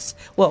boss.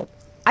 Well,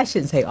 I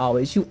shouldn't say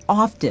always. You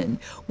often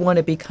want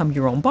to become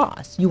your own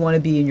boss. You want to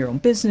be in your own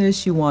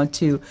business. You want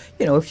to,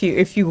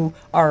 if you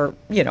are,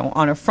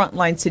 on a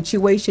frontline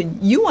situation,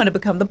 you want to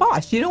become the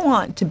boss. You don't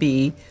want to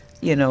be,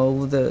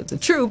 the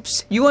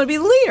troops. You want to be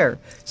the leader.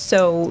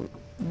 So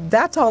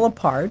that's all a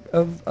part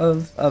of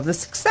the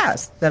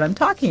success that I'm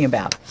talking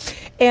about.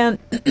 And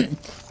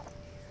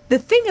the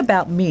thing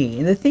about me,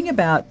 and the thing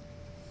about,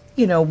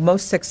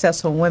 most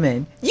successful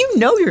women,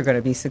 you're going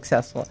to be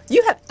successful.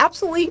 You have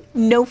absolutely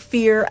no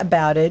fear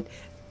about it.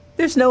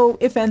 There's no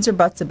ifs, ands, or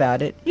buts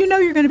about it. You're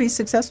going to be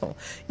successful.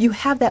 You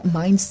have that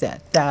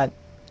mindset that,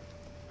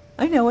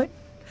 I know it.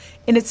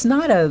 And it's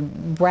not a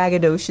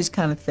braggadocious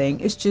kind of thing.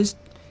 It's just,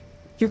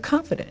 you're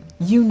confident.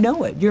 You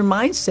know it. Your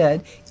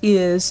mindset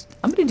is,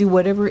 I'm going to do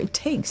whatever it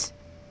takes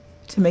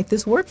to make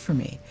this work for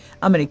me.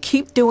 I'm going to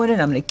keep doing it.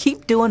 I'm going to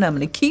keep doing it. I'm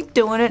going to keep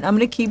doing it. I'm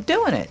going to keep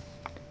doing it.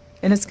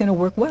 And it's going to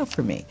work well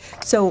for me.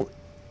 So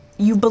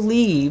you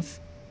believe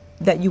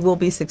that you will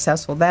be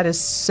successful. That is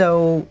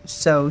so,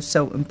 so,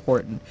 so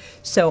important.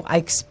 So I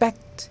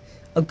expect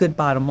a good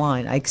bottom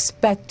line. I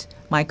expect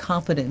my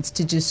confidence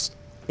to just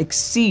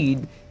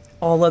exceed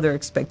all other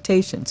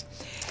expectations.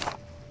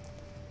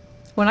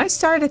 When I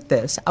started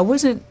this, I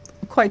wasn't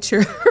quite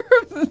sure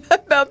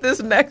about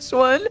this next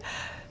one,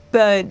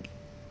 but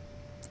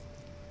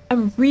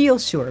I'm real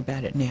sure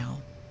about it now.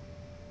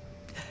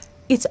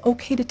 It's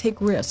okay to take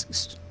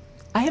risks.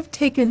 I have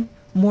taken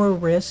more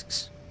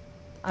risks,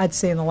 I'd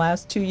say, in the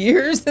last 2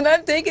 years than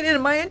I've taken in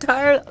my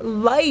entire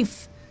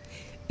life.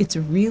 It's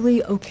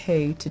really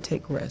okay to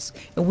take risks.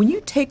 And when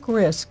you take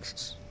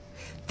risks,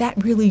 that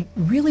really,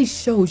 really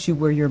shows you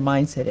where your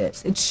mindset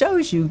is. It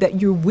shows you that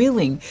you're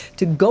willing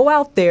to go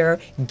out there,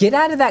 get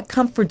out of that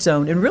comfort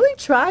zone, and really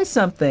try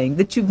something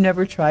that you've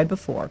never tried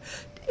before,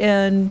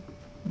 and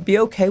be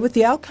okay with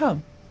the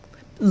outcome.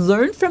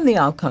 Learn from the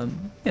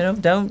outcome.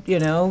 Don't,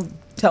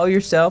 tell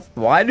yourself,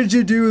 why did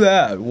you do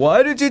that?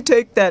 Why did you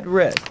take that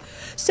risk?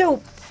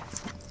 So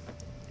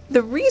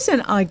the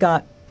reason I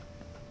got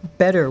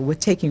better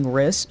with taking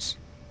risks,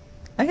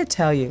 I gotta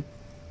tell you,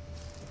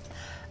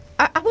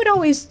 I would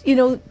always,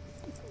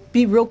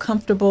 be real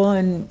comfortable,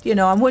 and,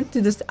 I went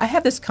through this, I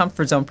have this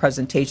comfort zone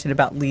presentation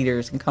about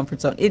leaders and comfort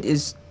zone.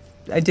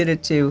 I did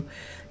it to,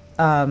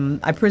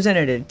 I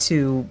presented it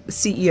to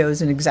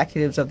CEOs and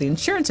executives of the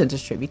insurance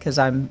industry because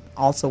I'm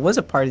also was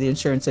a part of the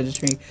insurance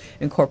industry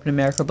in corporate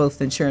America,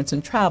 both insurance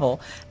and travel.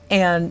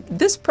 And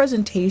this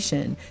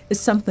presentation is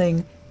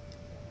something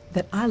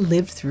that I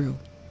lived through.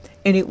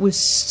 And it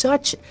was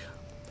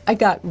I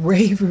got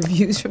rave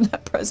reviews from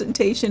that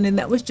presentation, and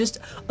that was just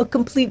a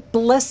complete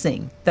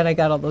blessing that I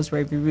got all those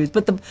rave reviews.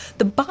 But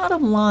the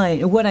bottom line,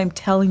 and what I'm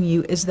telling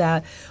you, is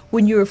that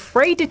when you're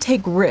afraid to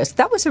take risks,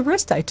 that was a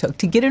risk I took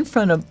to get in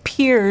front of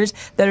peers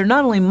that are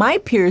not only my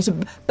peers,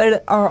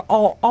 but are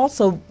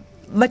also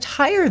much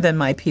higher than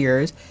my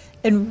peers,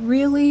 and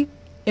really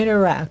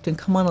interact and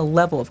come on a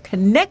level of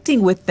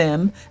connecting with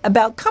them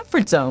about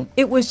comfort zone.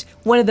 It was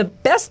one of the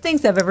best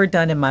things I've ever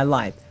done in my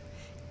life.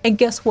 And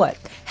guess what?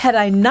 Had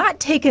I not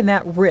taken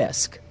that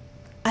risk,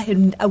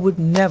 I would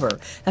never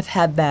have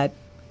had that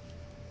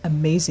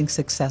amazing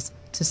success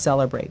to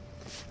celebrate.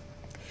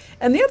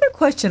 And the other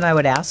question I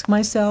would ask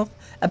myself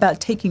about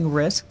taking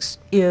risks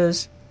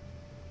is,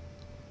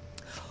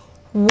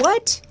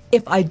 what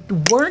if I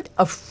weren't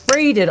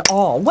afraid at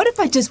all? What if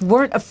I just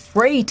weren't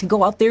afraid to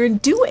go out there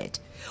and do it?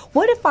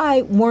 What if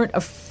I weren't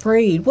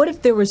afraid? What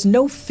if there was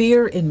no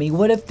fear in me?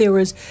 What if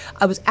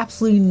I was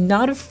absolutely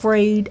not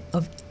afraid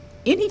of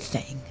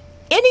anything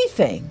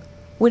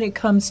when it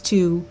comes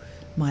to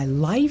my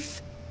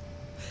life,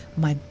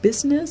 my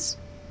business,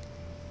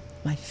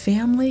 my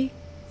family,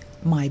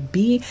 my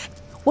being?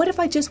 What if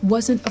I just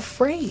wasn't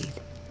afraid?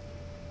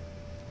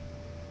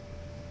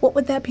 What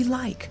would that be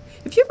like?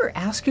 Have you ever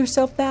asked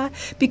yourself that?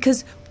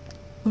 Because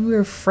when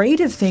we're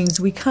afraid of things,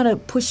 we kind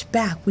of push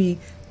back.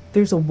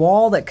 There's a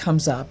wall that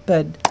comes up.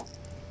 But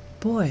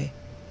boy,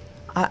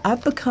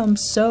 I've become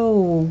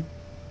so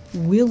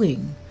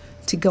willing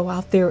to go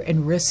out there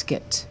and risk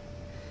it.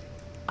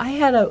 I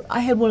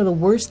had one of the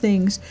worst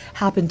things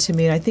happen to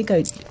me, and I think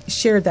I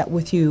shared that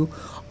with you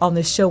on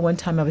the show one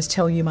time. I was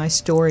telling you my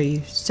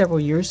story several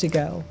years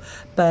ago.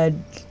 But,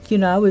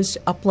 I was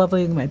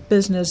up-leveling my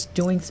business,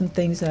 doing some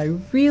things that I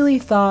really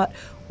thought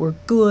were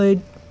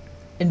good,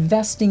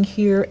 investing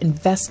here,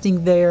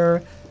 investing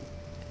there.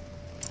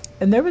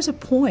 And there was a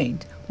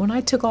point when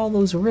I took all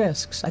those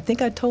risks. I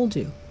think I told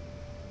you,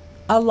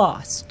 I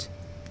lost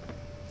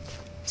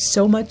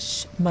so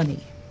much money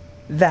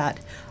that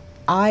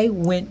I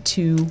went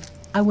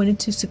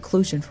into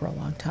seclusion for a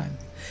long time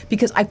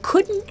because I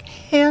couldn't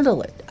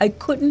handle it.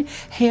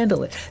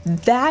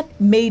 That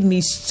made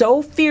me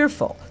so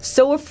fearful,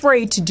 so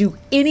afraid to do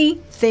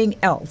anything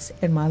else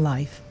in my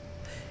life.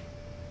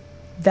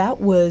 That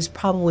was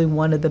probably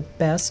one of the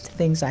best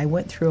things I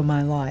went through in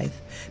my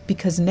life,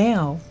 because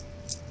now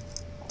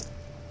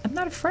I'm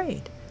not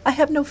afraid. I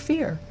have no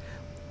fear.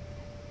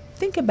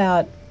 Think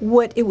about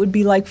what it would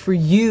be like for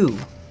you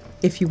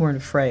if you weren't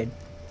afraid.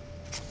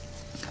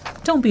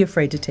 Don't be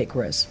afraid to take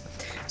risks.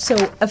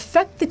 So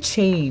affect the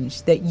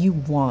change that you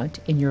want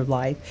in your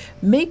life.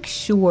 Make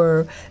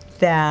sure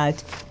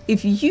that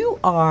if you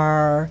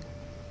have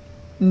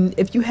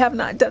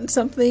not done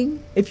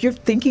something, if you're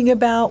thinking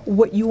about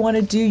what you want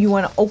to do, you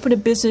want to open a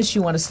business,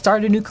 you want to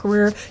start a new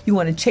career, you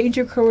want to change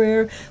your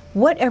career,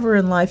 whatever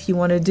in life you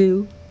want to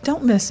do,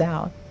 don't miss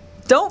out.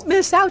 Don't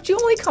miss out. You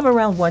only come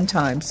around one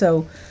time,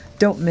 so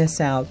don't miss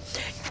out.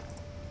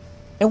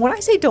 And when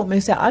I say don't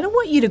miss out, I don't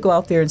want you to go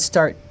out there and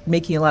start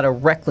making a lot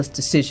of reckless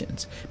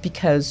decisions,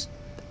 because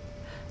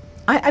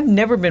I've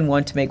never been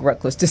one to make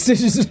reckless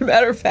decisions. As a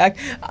matter of fact,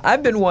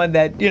 I've been one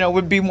that,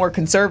 would be more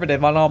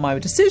conservative on all my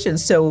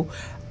decisions. So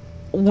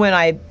when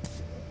I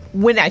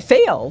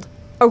failed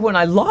or when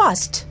I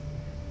lost,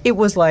 it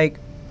was like,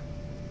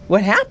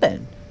 what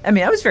happened? I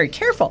mean, I was very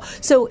careful.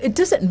 So it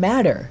doesn't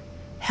matter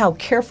how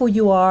careful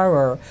you are,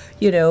 or,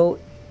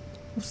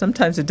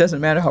 sometimes it doesn't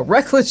matter how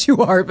reckless you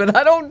are, but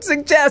I don't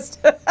suggest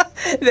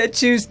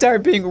that you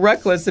start being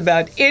reckless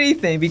about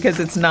anything, because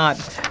it's not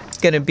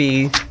going to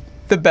be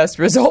the best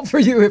result for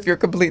you if you're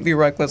completely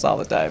reckless all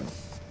the time.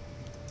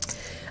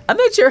 I'm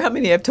not sure how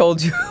many I've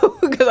told you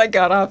because I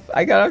got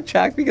off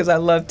track, because I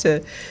love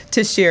to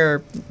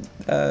share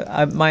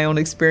my own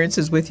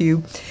experiences with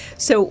you.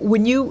 So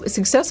when you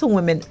successful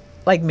women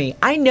like me,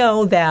 I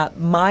know that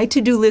my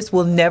to-do list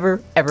will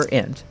never ever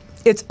end.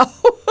 It's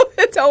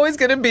always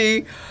going to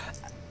be,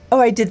 oh,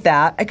 I did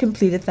that. I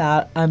completed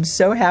that. I'm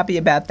so happy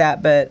about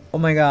that. But, oh,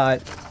 my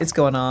God, it's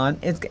going on.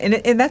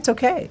 And that's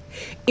okay.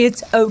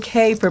 It's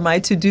okay for my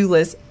to-do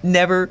list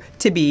never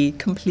to be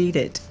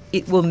completed.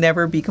 It will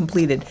never be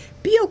completed.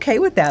 Be okay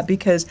with that,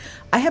 because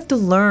I have to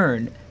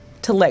learn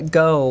to let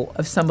go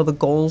of some of the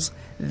goals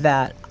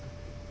that,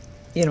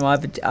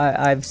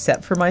 I've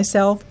set for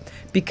myself,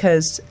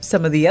 because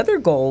some of the other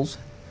goals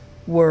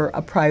were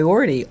a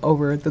priority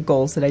over the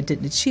goals that I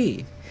didn't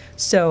achieve.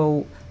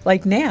 So,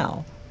 like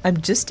now, I'm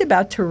just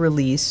about to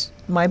release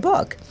my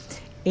book,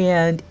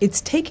 and it's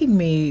taking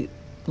me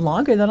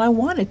longer than I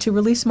wanted to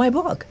release my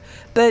book.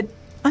 But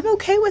I'm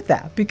okay with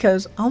that,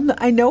 because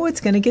I know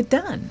it's going to get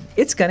done.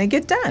 It's going to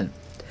get done.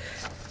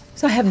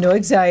 So I have no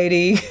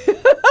anxiety.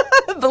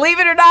 Believe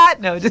it or not.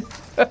 No,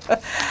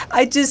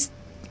 I just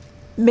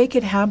make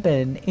it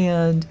happen.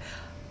 And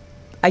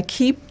I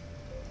keep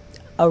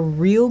a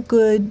real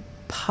good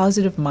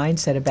positive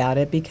mindset about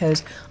it,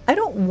 because I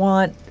don't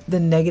want the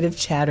negative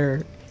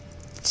chatter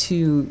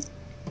to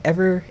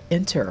ever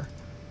enter.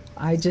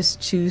 I just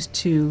choose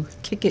to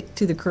kick it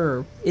to the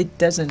curb. It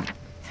doesn't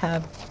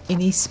have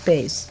any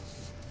space.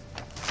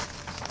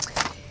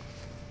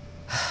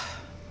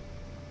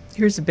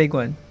 Here's a big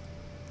one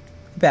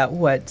about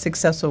what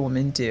successful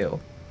women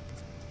do.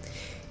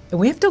 And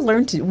we had to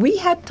learn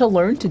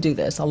to do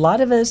this. A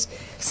lot of us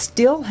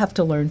still have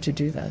to learn to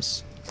do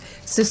this.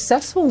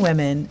 Successful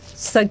women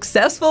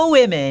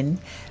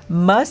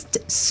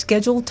must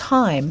schedule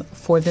time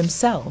for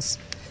themselves.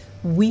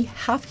 We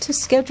have to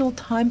schedule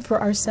time for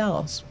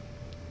ourselves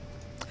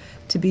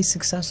to be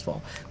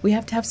successful. We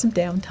have to have some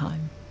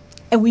downtime.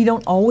 And we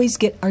don't always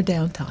get our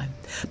downtime,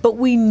 but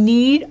we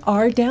need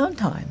our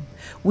downtime.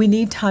 We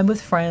need time with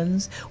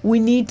friends. We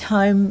need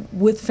time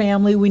with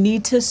family. We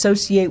need to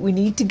associate. We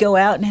need to go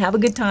out and have a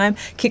good time,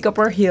 kick up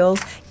our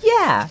heels.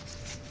 Yeah,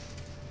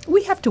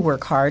 we have to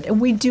work hard,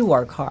 and we do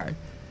work hard,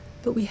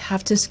 but we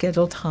have to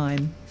schedule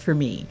time for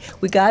me.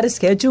 We got to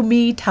schedule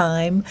me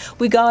time.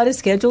 We got to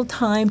schedule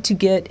time to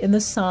get in the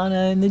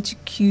sauna and the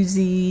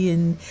jacuzzi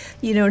and,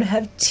 to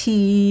have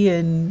tea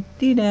and,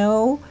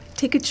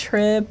 take a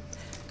trip.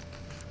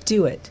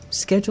 Do it.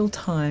 Schedule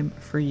time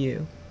for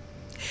you.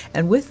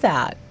 And with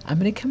that, I'm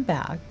going to come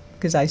back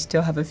because I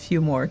still have a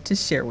few more to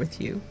share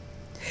with you.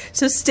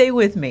 So stay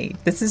with me.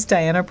 This is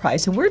Diana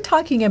Price, and we're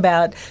talking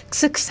about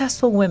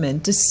successful women,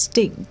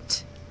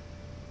 distinct.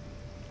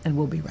 And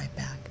we'll be right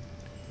back.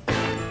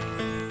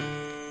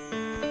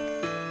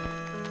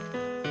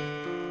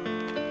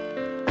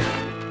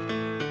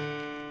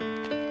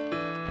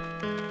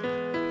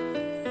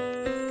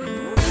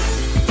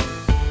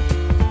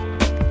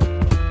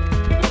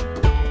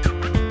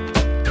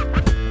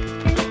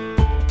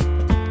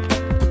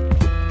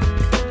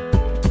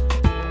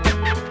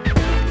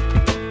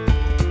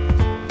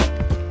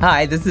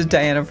 Hi, this is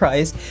Diana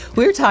Price.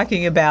 We're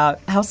talking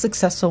about how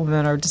successful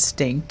women are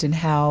distinct and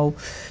how,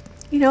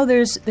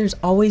 there's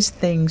always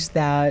things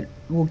that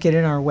will get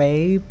in our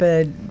way,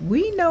 but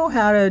we know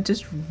how to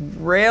just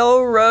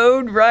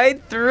railroad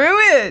right through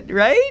it,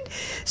 right?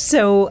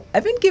 So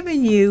I've been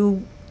giving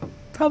you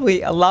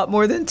probably a lot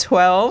more than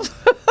 12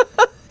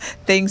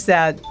 things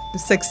that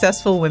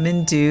successful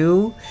women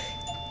do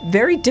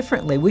very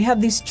differently. We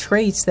have these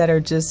traits that are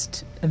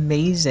just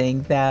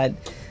amazing that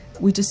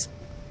we just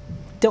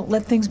don't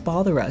let things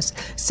bother us.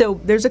 So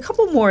there's a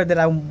couple more that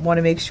I want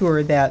to make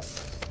sure that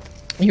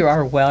you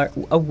are well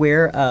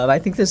aware of. I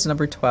think this is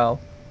number 12.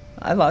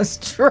 I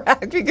lost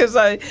track because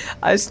I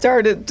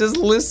started just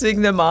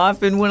listing them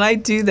off. And when I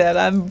do that,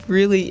 I'm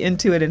really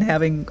into it and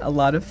having a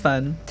lot of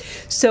fun.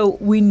 So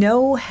we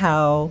know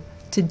how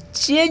to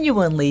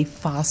genuinely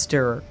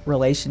foster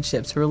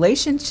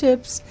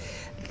relationships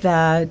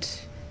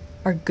that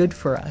are good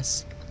for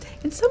us.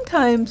 And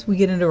sometimes we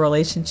get into a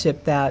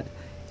relationship that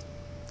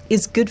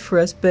is good for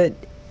us, but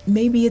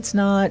maybe it's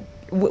not.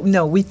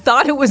 No, we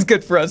thought it was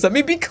good for us. Let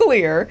me be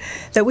clear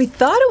that we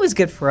thought it was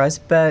good for us,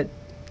 but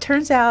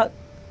turns out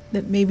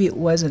that maybe it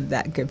wasn't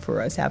that good for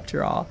us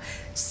after all.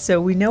 So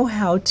we know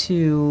how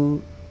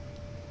to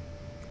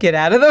get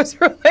out of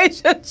those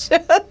relationships.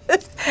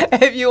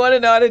 If you want to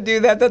know how to do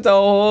that, that's a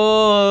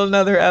whole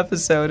nother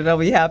episode, and I'll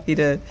be happy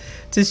to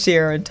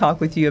share and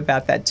talk with you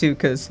about that too,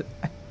 because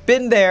I've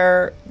been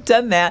there,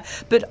 done that,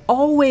 but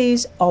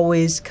always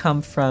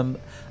come from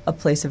a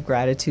place of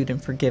gratitude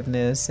and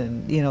forgiveness,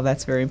 and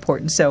that's very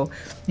important. So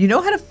you know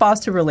how to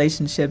foster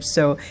relationships,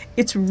 so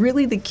it's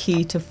really the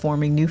key to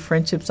forming new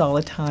friendships all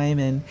the time,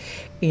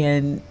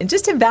 and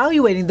just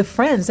evaluating the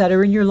friends that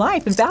are in your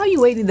life,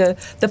 evaluating the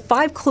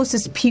 5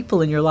 closest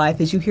people in your life,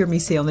 as you hear me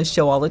say on the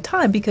show all the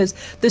time, because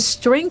the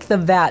strength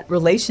of that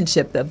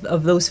relationship,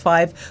 of those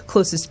 5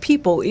 closest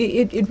people,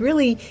 it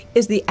really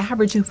is the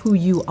average of who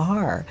you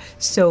are.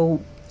 So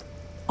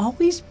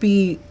always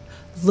be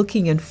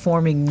looking and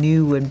forming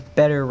new and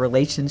better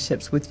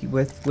relationships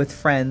with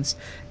friends,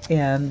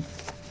 and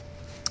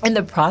in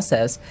the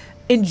process,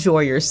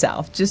 enjoy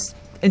yourself. Just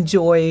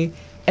enjoy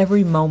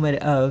every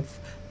moment of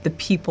the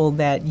people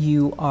that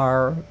you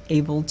are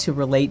able to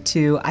relate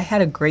to. I had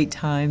a great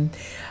time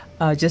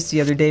just the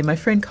other day. My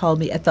friend called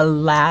me at the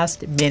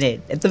last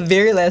minute, at the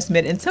very last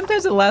minute, and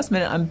sometimes at the last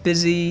minute I'm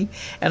busy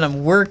and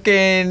I'm working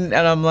and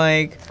I'm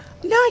like,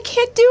 no, I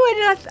can't do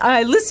it. And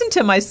I listened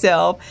to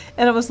myself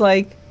and I was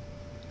like,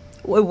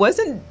 well, it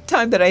wasn't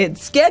time that I had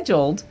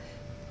scheduled,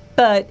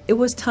 but it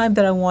was time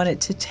that I wanted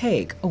to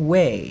take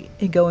away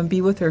and go and be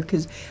with her,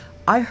 because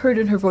I heard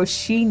in her voice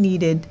she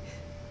needed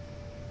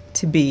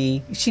to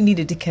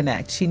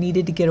connect. She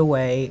needed to get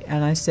away.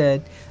 And I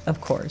said, of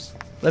course,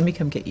 let me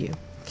come get you.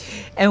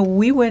 And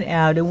we went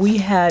out and we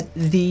had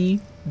the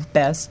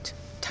best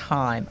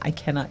time. I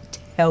cannot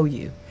tell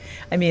you.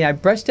 I mean, I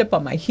brushed up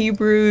on my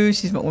Hebrew.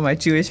 She's one of my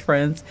Jewish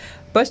friends.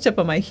 Brushed up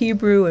on my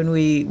Hebrew, and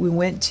we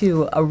went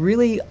to a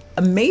really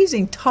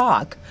amazing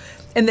talk.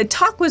 And the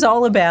talk was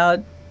all about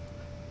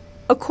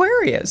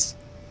Aquarius.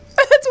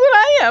 That's what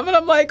I am. And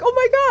I'm like, oh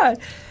my God.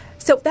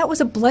 So that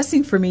was a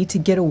blessing for me to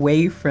get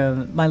away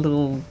from my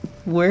little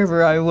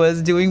wherever I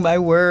was doing my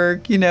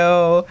work,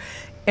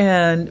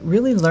 and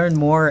really learn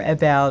more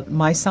about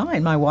my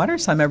sign, my water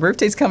sign. My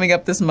birthday's coming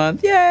up this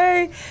month.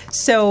 Yay!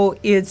 So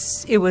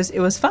it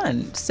was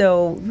fun.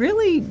 So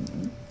really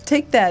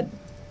take that,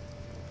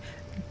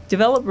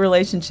 develop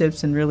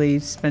relationships, and really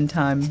spend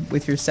time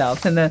with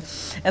yourself. And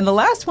the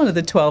last one of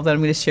the 12 that I'm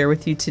going to share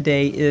with you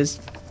today is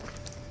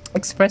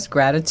express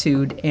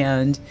gratitude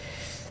and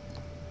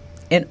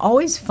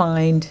always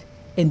find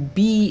and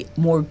be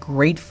more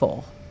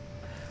grateful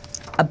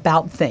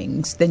about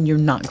things than you're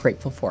not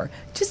grateful for.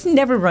 Just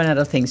never run out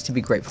of things to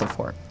be grateful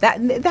for.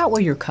 That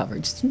way you're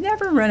covered. Just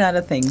never run out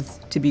of things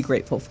to be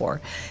grateful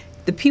for.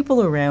 The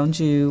people around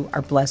you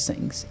are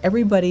blessings.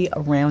 Everybody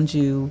around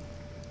you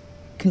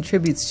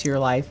contributes to your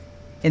life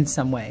in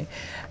some way.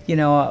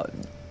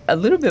 A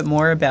little bit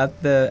more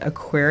about the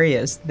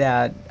Aquarius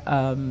that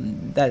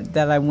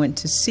I went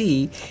to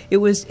see. It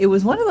was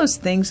one of those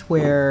things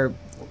where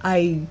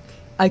I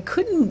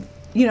couldn't,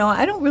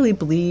 I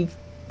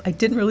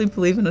didn't really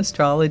believe in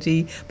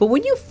astrology, but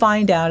when you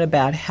find out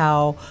about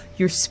how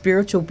your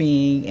spiritual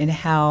being and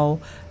how,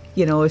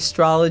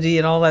 astrology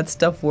and all that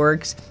stuff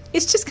works,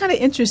 it's just kind of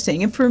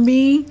interesting. And for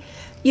me,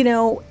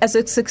 as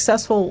a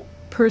successful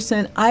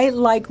person, I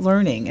like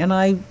learning, and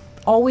I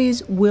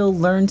always will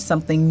learn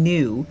something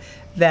new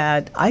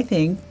that I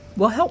think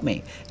will help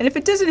me. And if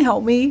it doesn't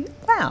help me,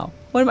 wow,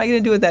 what am I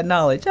going to do with that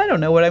knowledge? I don't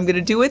know what I'm going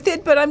to do with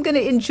it, but I'm going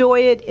to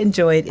enjoy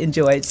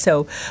it.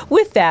 So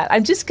with that,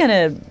 I'm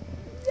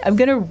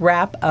going to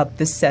wrap up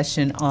this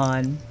session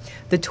on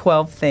the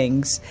 12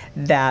 things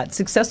that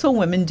successful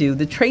women do,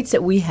 the traits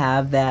that we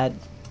have that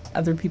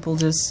other people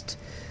just,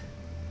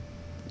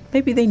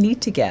 maybe they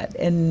need to get.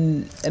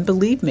 And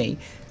believe me,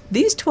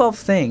 these 12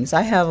 things,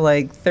 I have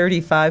like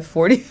 35,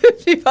 40,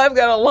 50, I've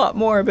got a lot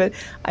more, but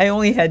I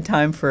only had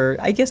time for,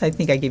 I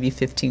think I gave you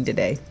 15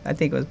 today. I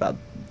think it was about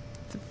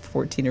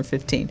 14 or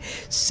 15.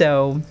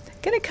 So I'm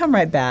going to come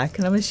right back,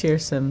 and I'm going to share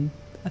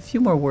a few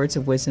more words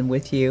of wisdom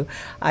with you.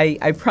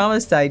 I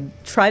promised I'd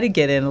try to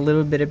get in a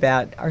little bit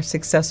about our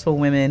successful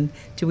women.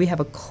 Do we have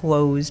a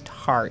closed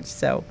heart?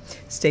 So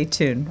stay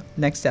tuned.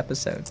 Next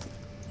episode.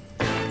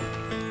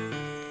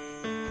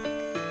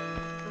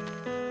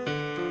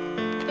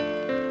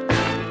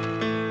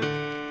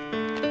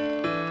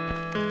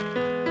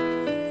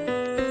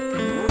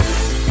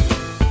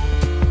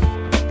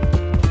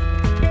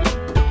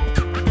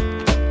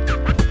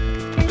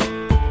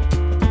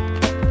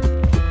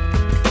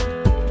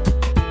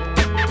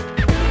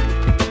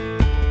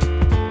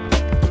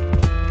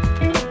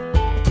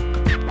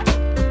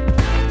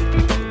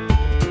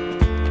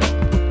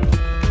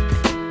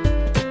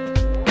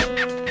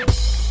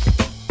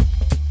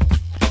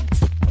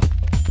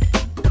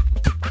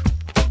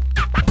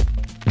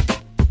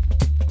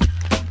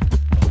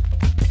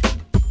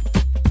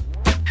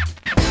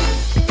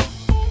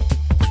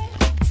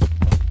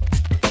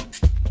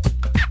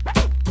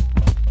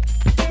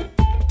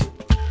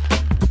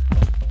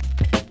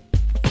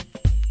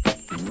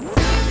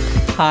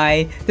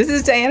 Hi, this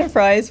is Diana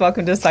Fries.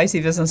 Welcome to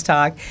Spicy Business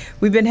Talk.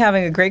 We've been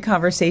having a great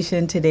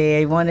conversation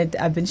today.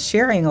 I've been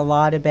sharing a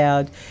lot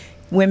about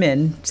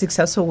women,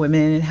 successful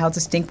women, and how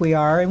distinct we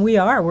are. And we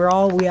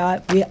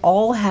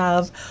all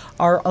have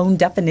our own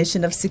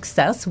definition of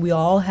success. We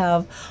all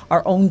have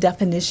our own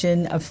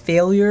definition of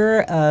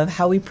failure, of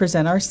how we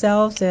present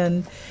ourselves,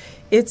 and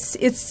it's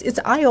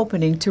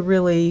eye-opening to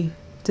really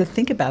to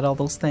think about all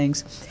those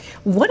things.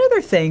 One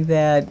other thing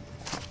that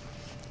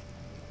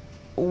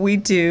we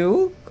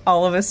do,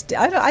 all of us,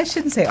 I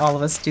shouldn't say all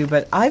of us do,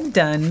 but I've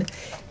done,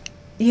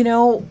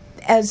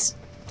 as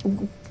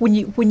when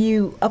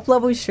you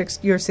up-level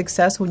your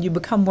success, when you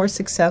become more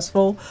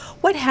successful,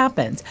 what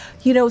happens?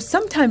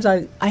 Sometimes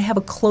I have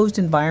a closed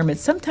environment.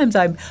 Sometimes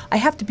I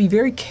have to be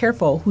very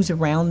careful who's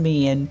around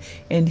me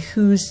and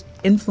who's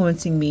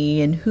influencing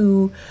me and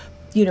who,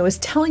 is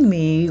telling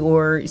me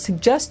or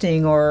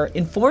suggesting or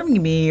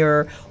informing me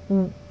or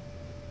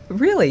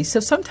really. So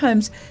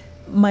sometimes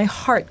my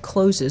heart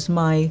closes,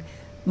 my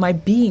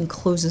being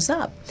closes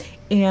up,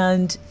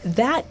 and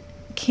that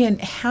can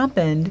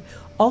happen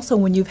also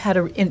when you've had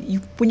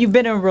when you've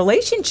been in a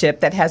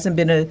relationship that hasn't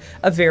been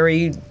a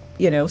very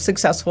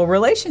successful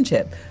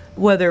relationship,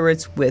 whether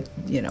it's with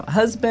a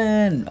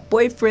husband, a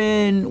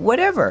boyfriend,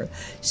 whatever.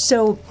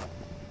 So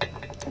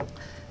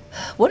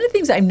one of the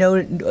things I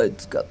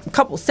noticed,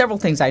 several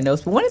things I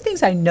noticed, but one of the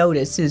things I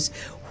noticed is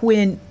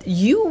when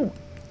you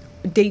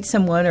date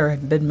someone or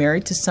have been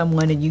married to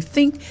someone and you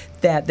think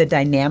that the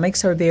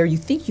dynamics are there, you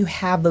think you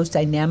have those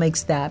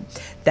dynamics that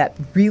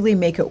really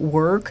make it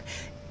work,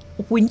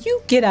 when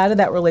you get out of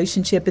that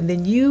relationship and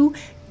then you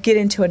get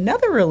into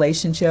another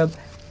relationship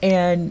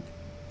and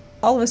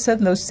all of a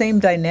sudden those same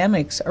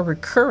dynamics are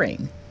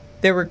recurring.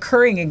 They're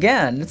recurring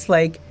again. It's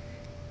like,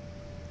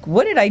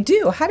 what did I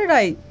do? How did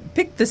I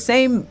pick the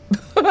same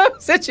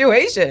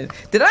situation?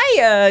 Did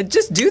I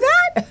just do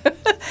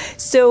that?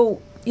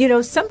 So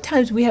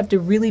sometimes we have to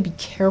really be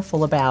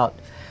careful about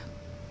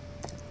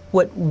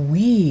what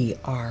we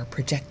are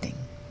projecting,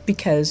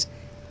 because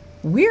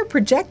we're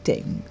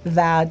projecting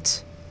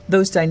that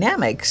those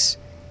dynamics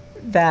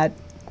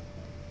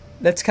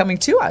that's coming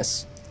to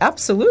us.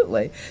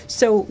 Absolutely.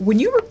 So when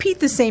you repeat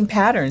the same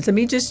patterns, let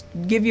me just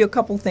give you a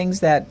couple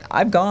things that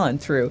I've gone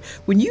through.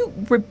 When you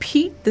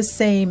repeat the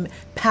same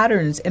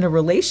patterns in a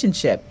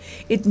relationship,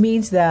 it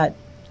means that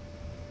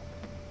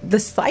the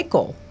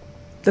cycle,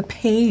 the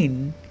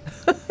pain,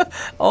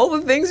 all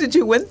the things that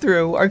you went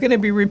through are going to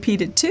be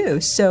repeated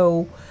too.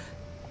 So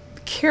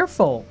be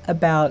careful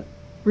about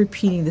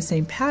repeating the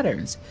same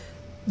patterns.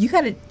 You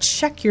got to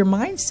check your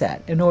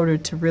mindset in order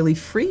to really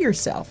free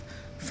yourself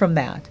from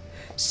that.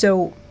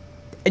 So,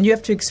 and you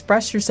have to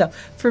express yourself.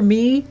 For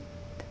me,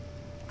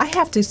 I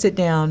have to sit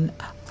down.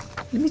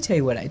 Let me tell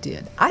you what I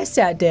did. I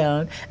sat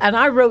down and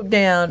I wrote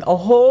down a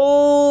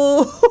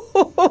whole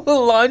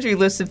laundry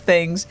list of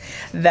things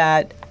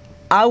that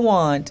I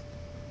want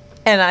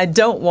and I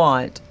don't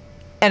want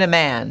in a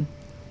man.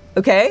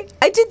 Okay?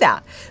 I did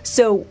that.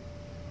 So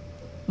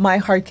my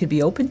heart could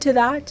be open to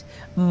that.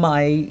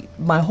 My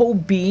whole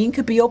being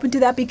could be open to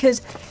that,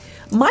 because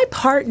my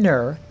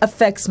partner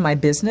affects my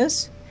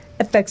business,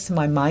 affects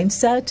my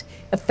mindset,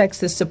 affects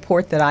the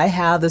support that I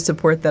have, the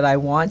support that I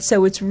want.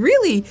 So it's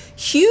really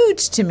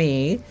huge to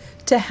me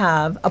to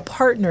have a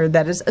partner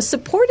that is a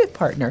supportive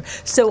partner.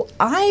 So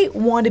I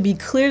want to be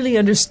clearly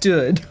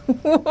understood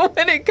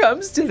when it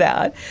comes to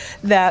that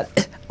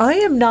I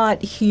am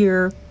not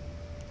here.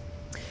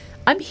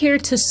 I'm here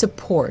to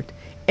support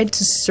and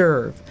to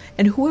serve.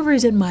 And whoever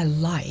is in my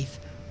life,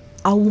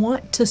 I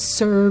want to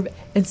serve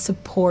and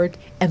support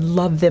and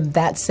love them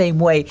that same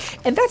way.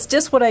 And that's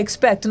just what I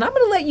expect. And I'm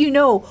going to let you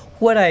know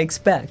what I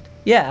expect.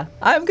 Yeah,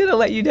 I'm going to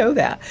let you know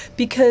that.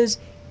 Because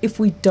if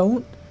we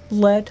don't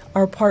let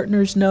our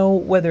partners know,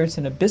 whether it's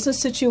in a business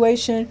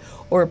situation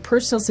or a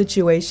personal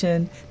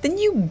situation, then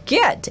you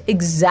get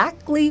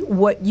exactly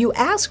what you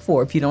ask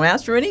for. If you don't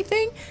ask for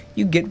anything,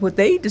 you get what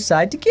they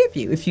decide to give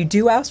you. If you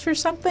do ask for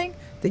something,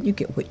 then you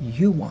get what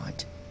you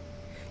want.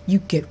 You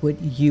get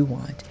what you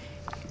want.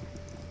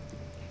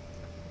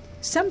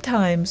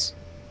 Sometimes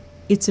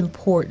it's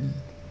important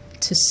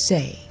to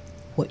say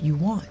what you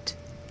want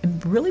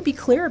and really be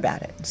clear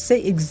about it.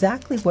 Say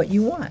exactly what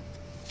you want.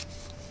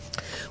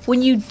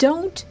 When you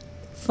don't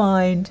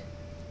find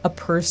a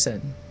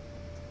person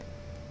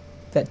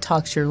that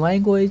talks your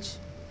language,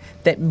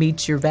 that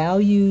meets your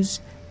values,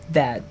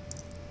 that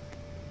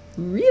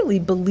really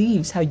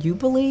believes how you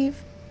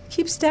believe,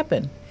 keep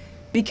stepping,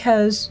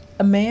 because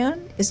a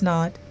man is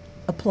not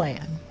a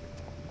plan.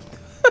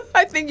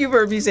 I think you've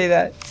heard me say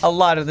that a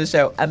lot of the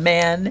show. A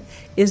man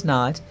is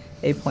not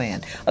a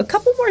plan. A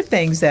couple more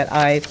things that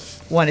I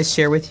want to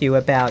share with you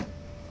about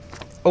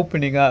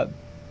opening up.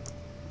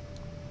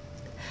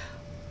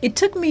 It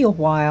took me a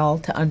while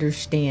to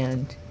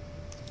understand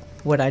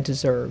what I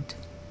deserved.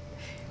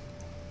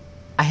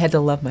 I had to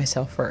love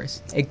myself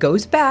first. It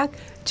goes back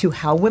to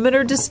how women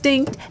are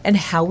distinct and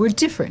how we're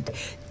different.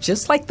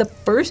 Just like the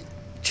first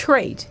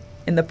trait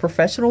in the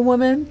professional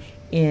woman,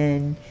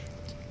 in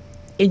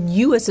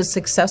you as a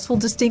successful,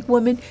 distinct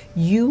woman,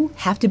 you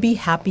have to be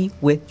happy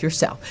with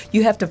yourself.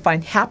 You have to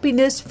find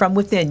happiness from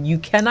within. You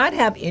cannot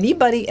have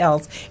anybody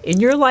else in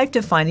your life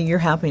defining your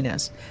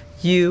happiness.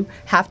 You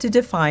have to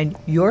define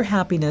your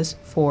happiness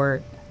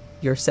for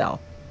yourself.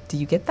 Do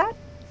you get that?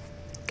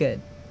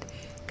 Good.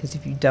 Because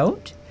if you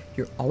don't,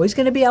 you're always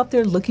going to be out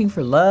there looking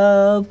for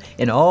love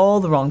in all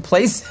the wrong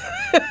places.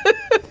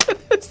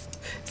 Is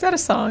that a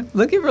song?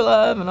 Looking for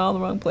love in all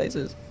the wrong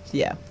places.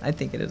 Yeah, I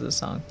think it is a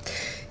song.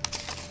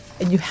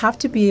 And you have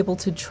to be able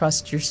to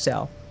trust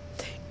yourself.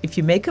 If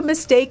you make a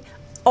mistake,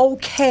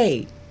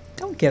 okay.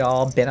 Don't get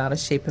all bent out of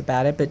shape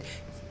about it, but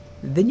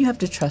then you have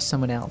to trust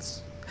someone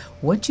else.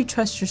 Once you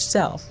trust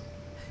yourself,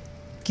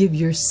 give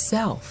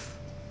yourself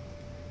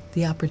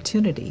the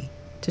opportunity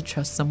to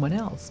trust someone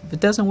else. If it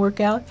doesn't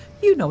work out,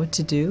 you know what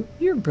to do.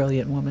 You're a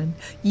brilliant woman.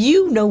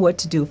 You know what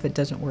to do if it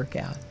doesn't work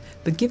out.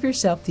 But give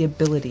yourself the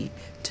ability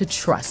to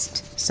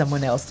trust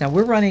someone else. Now,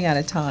 we're running out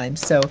of time,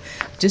 so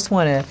just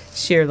want to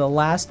share the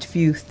last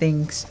few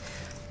things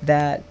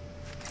that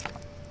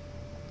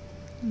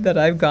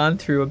I've gone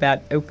through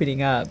about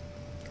opening up.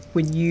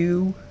 When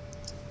you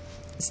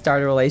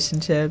start a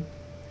relationship,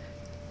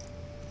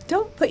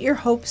 don't put your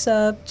hopes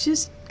up.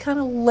 Just kind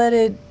of let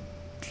it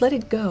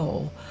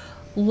go.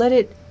 Let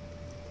it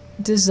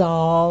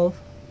dissolve.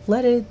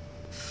 Let it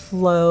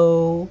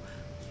flow.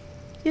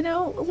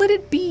 Let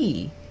it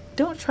be.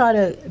 Don't try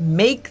to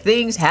make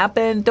things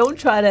happen. Don't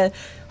try to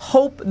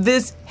hope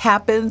this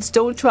happens.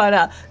 Don't try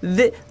to.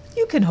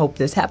 You can hope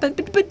this happens,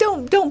 but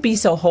don't be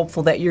so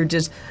hopeful that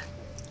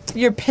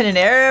you're pinning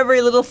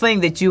every little thing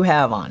that you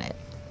have on it.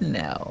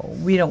 No,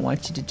 we don't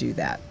want you to do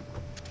that.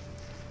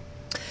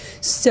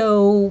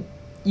 So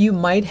you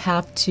might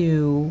have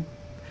to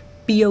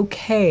be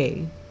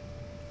okay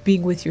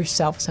being with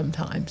yourself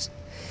sometimes.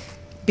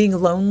 Being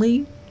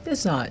lonely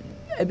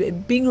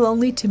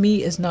to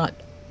me is not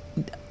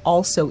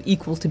also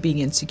equal to being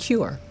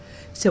insecure.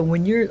 So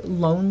when you're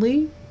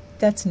lonely,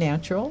 that's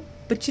natural,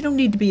 but you don't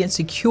need to be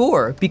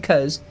insecure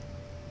because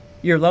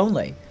you're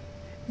lonely.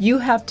 You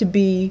have to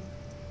be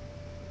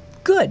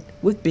good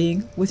with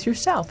being with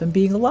yourself and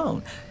being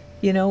alone.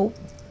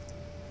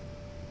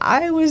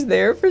 I was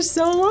there for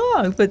so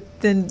long, but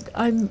then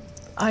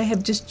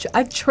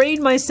I've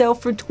trained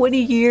myself for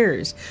 20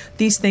 years.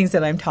 These things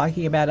that I'm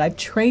talking about, I've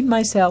trained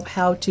myself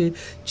how to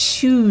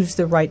choose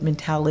the right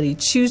mentality,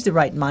 choose the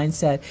right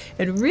mindset,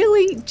 and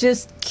really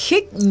just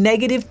kick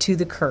negative to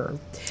the curb.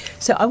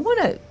 So I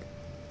want to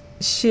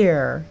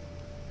share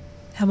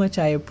how much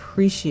I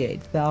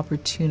appreciate the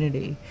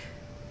opportunity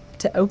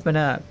to open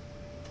up.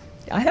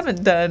 I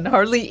haven't done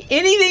hardly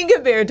anything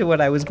compared to what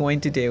I was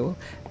going to do,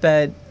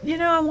 but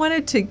I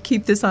wanted to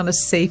keep this on a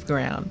safe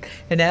ground.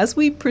 And as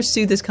we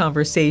pursue this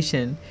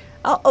conversation,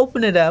 I'll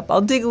open it up,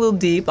 I'll dig a little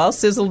deep, I'll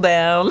sizzle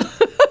down,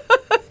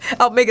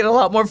 I'll make it a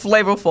lot more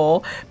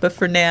flavorful. But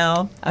for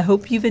now, I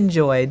hope you've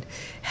enjoyed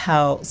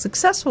how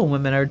successful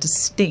women are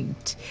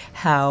distinct,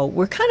 how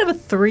we're kind of a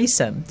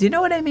threesome. Do you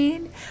know what I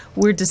mean?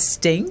 We're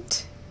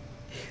distinct.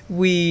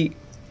 We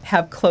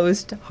have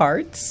closed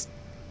hearts.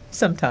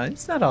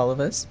 Sometimes, not all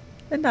of us,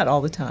 and not all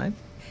the time.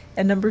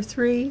 And number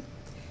 3,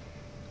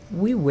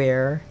 we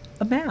wear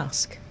a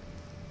mask.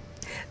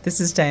 This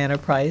is Diana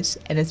Price,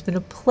 and it's been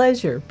a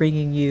pleasure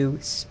bringing you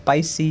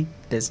spicy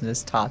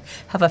business talk.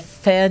 Have a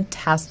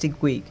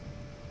fantastic week.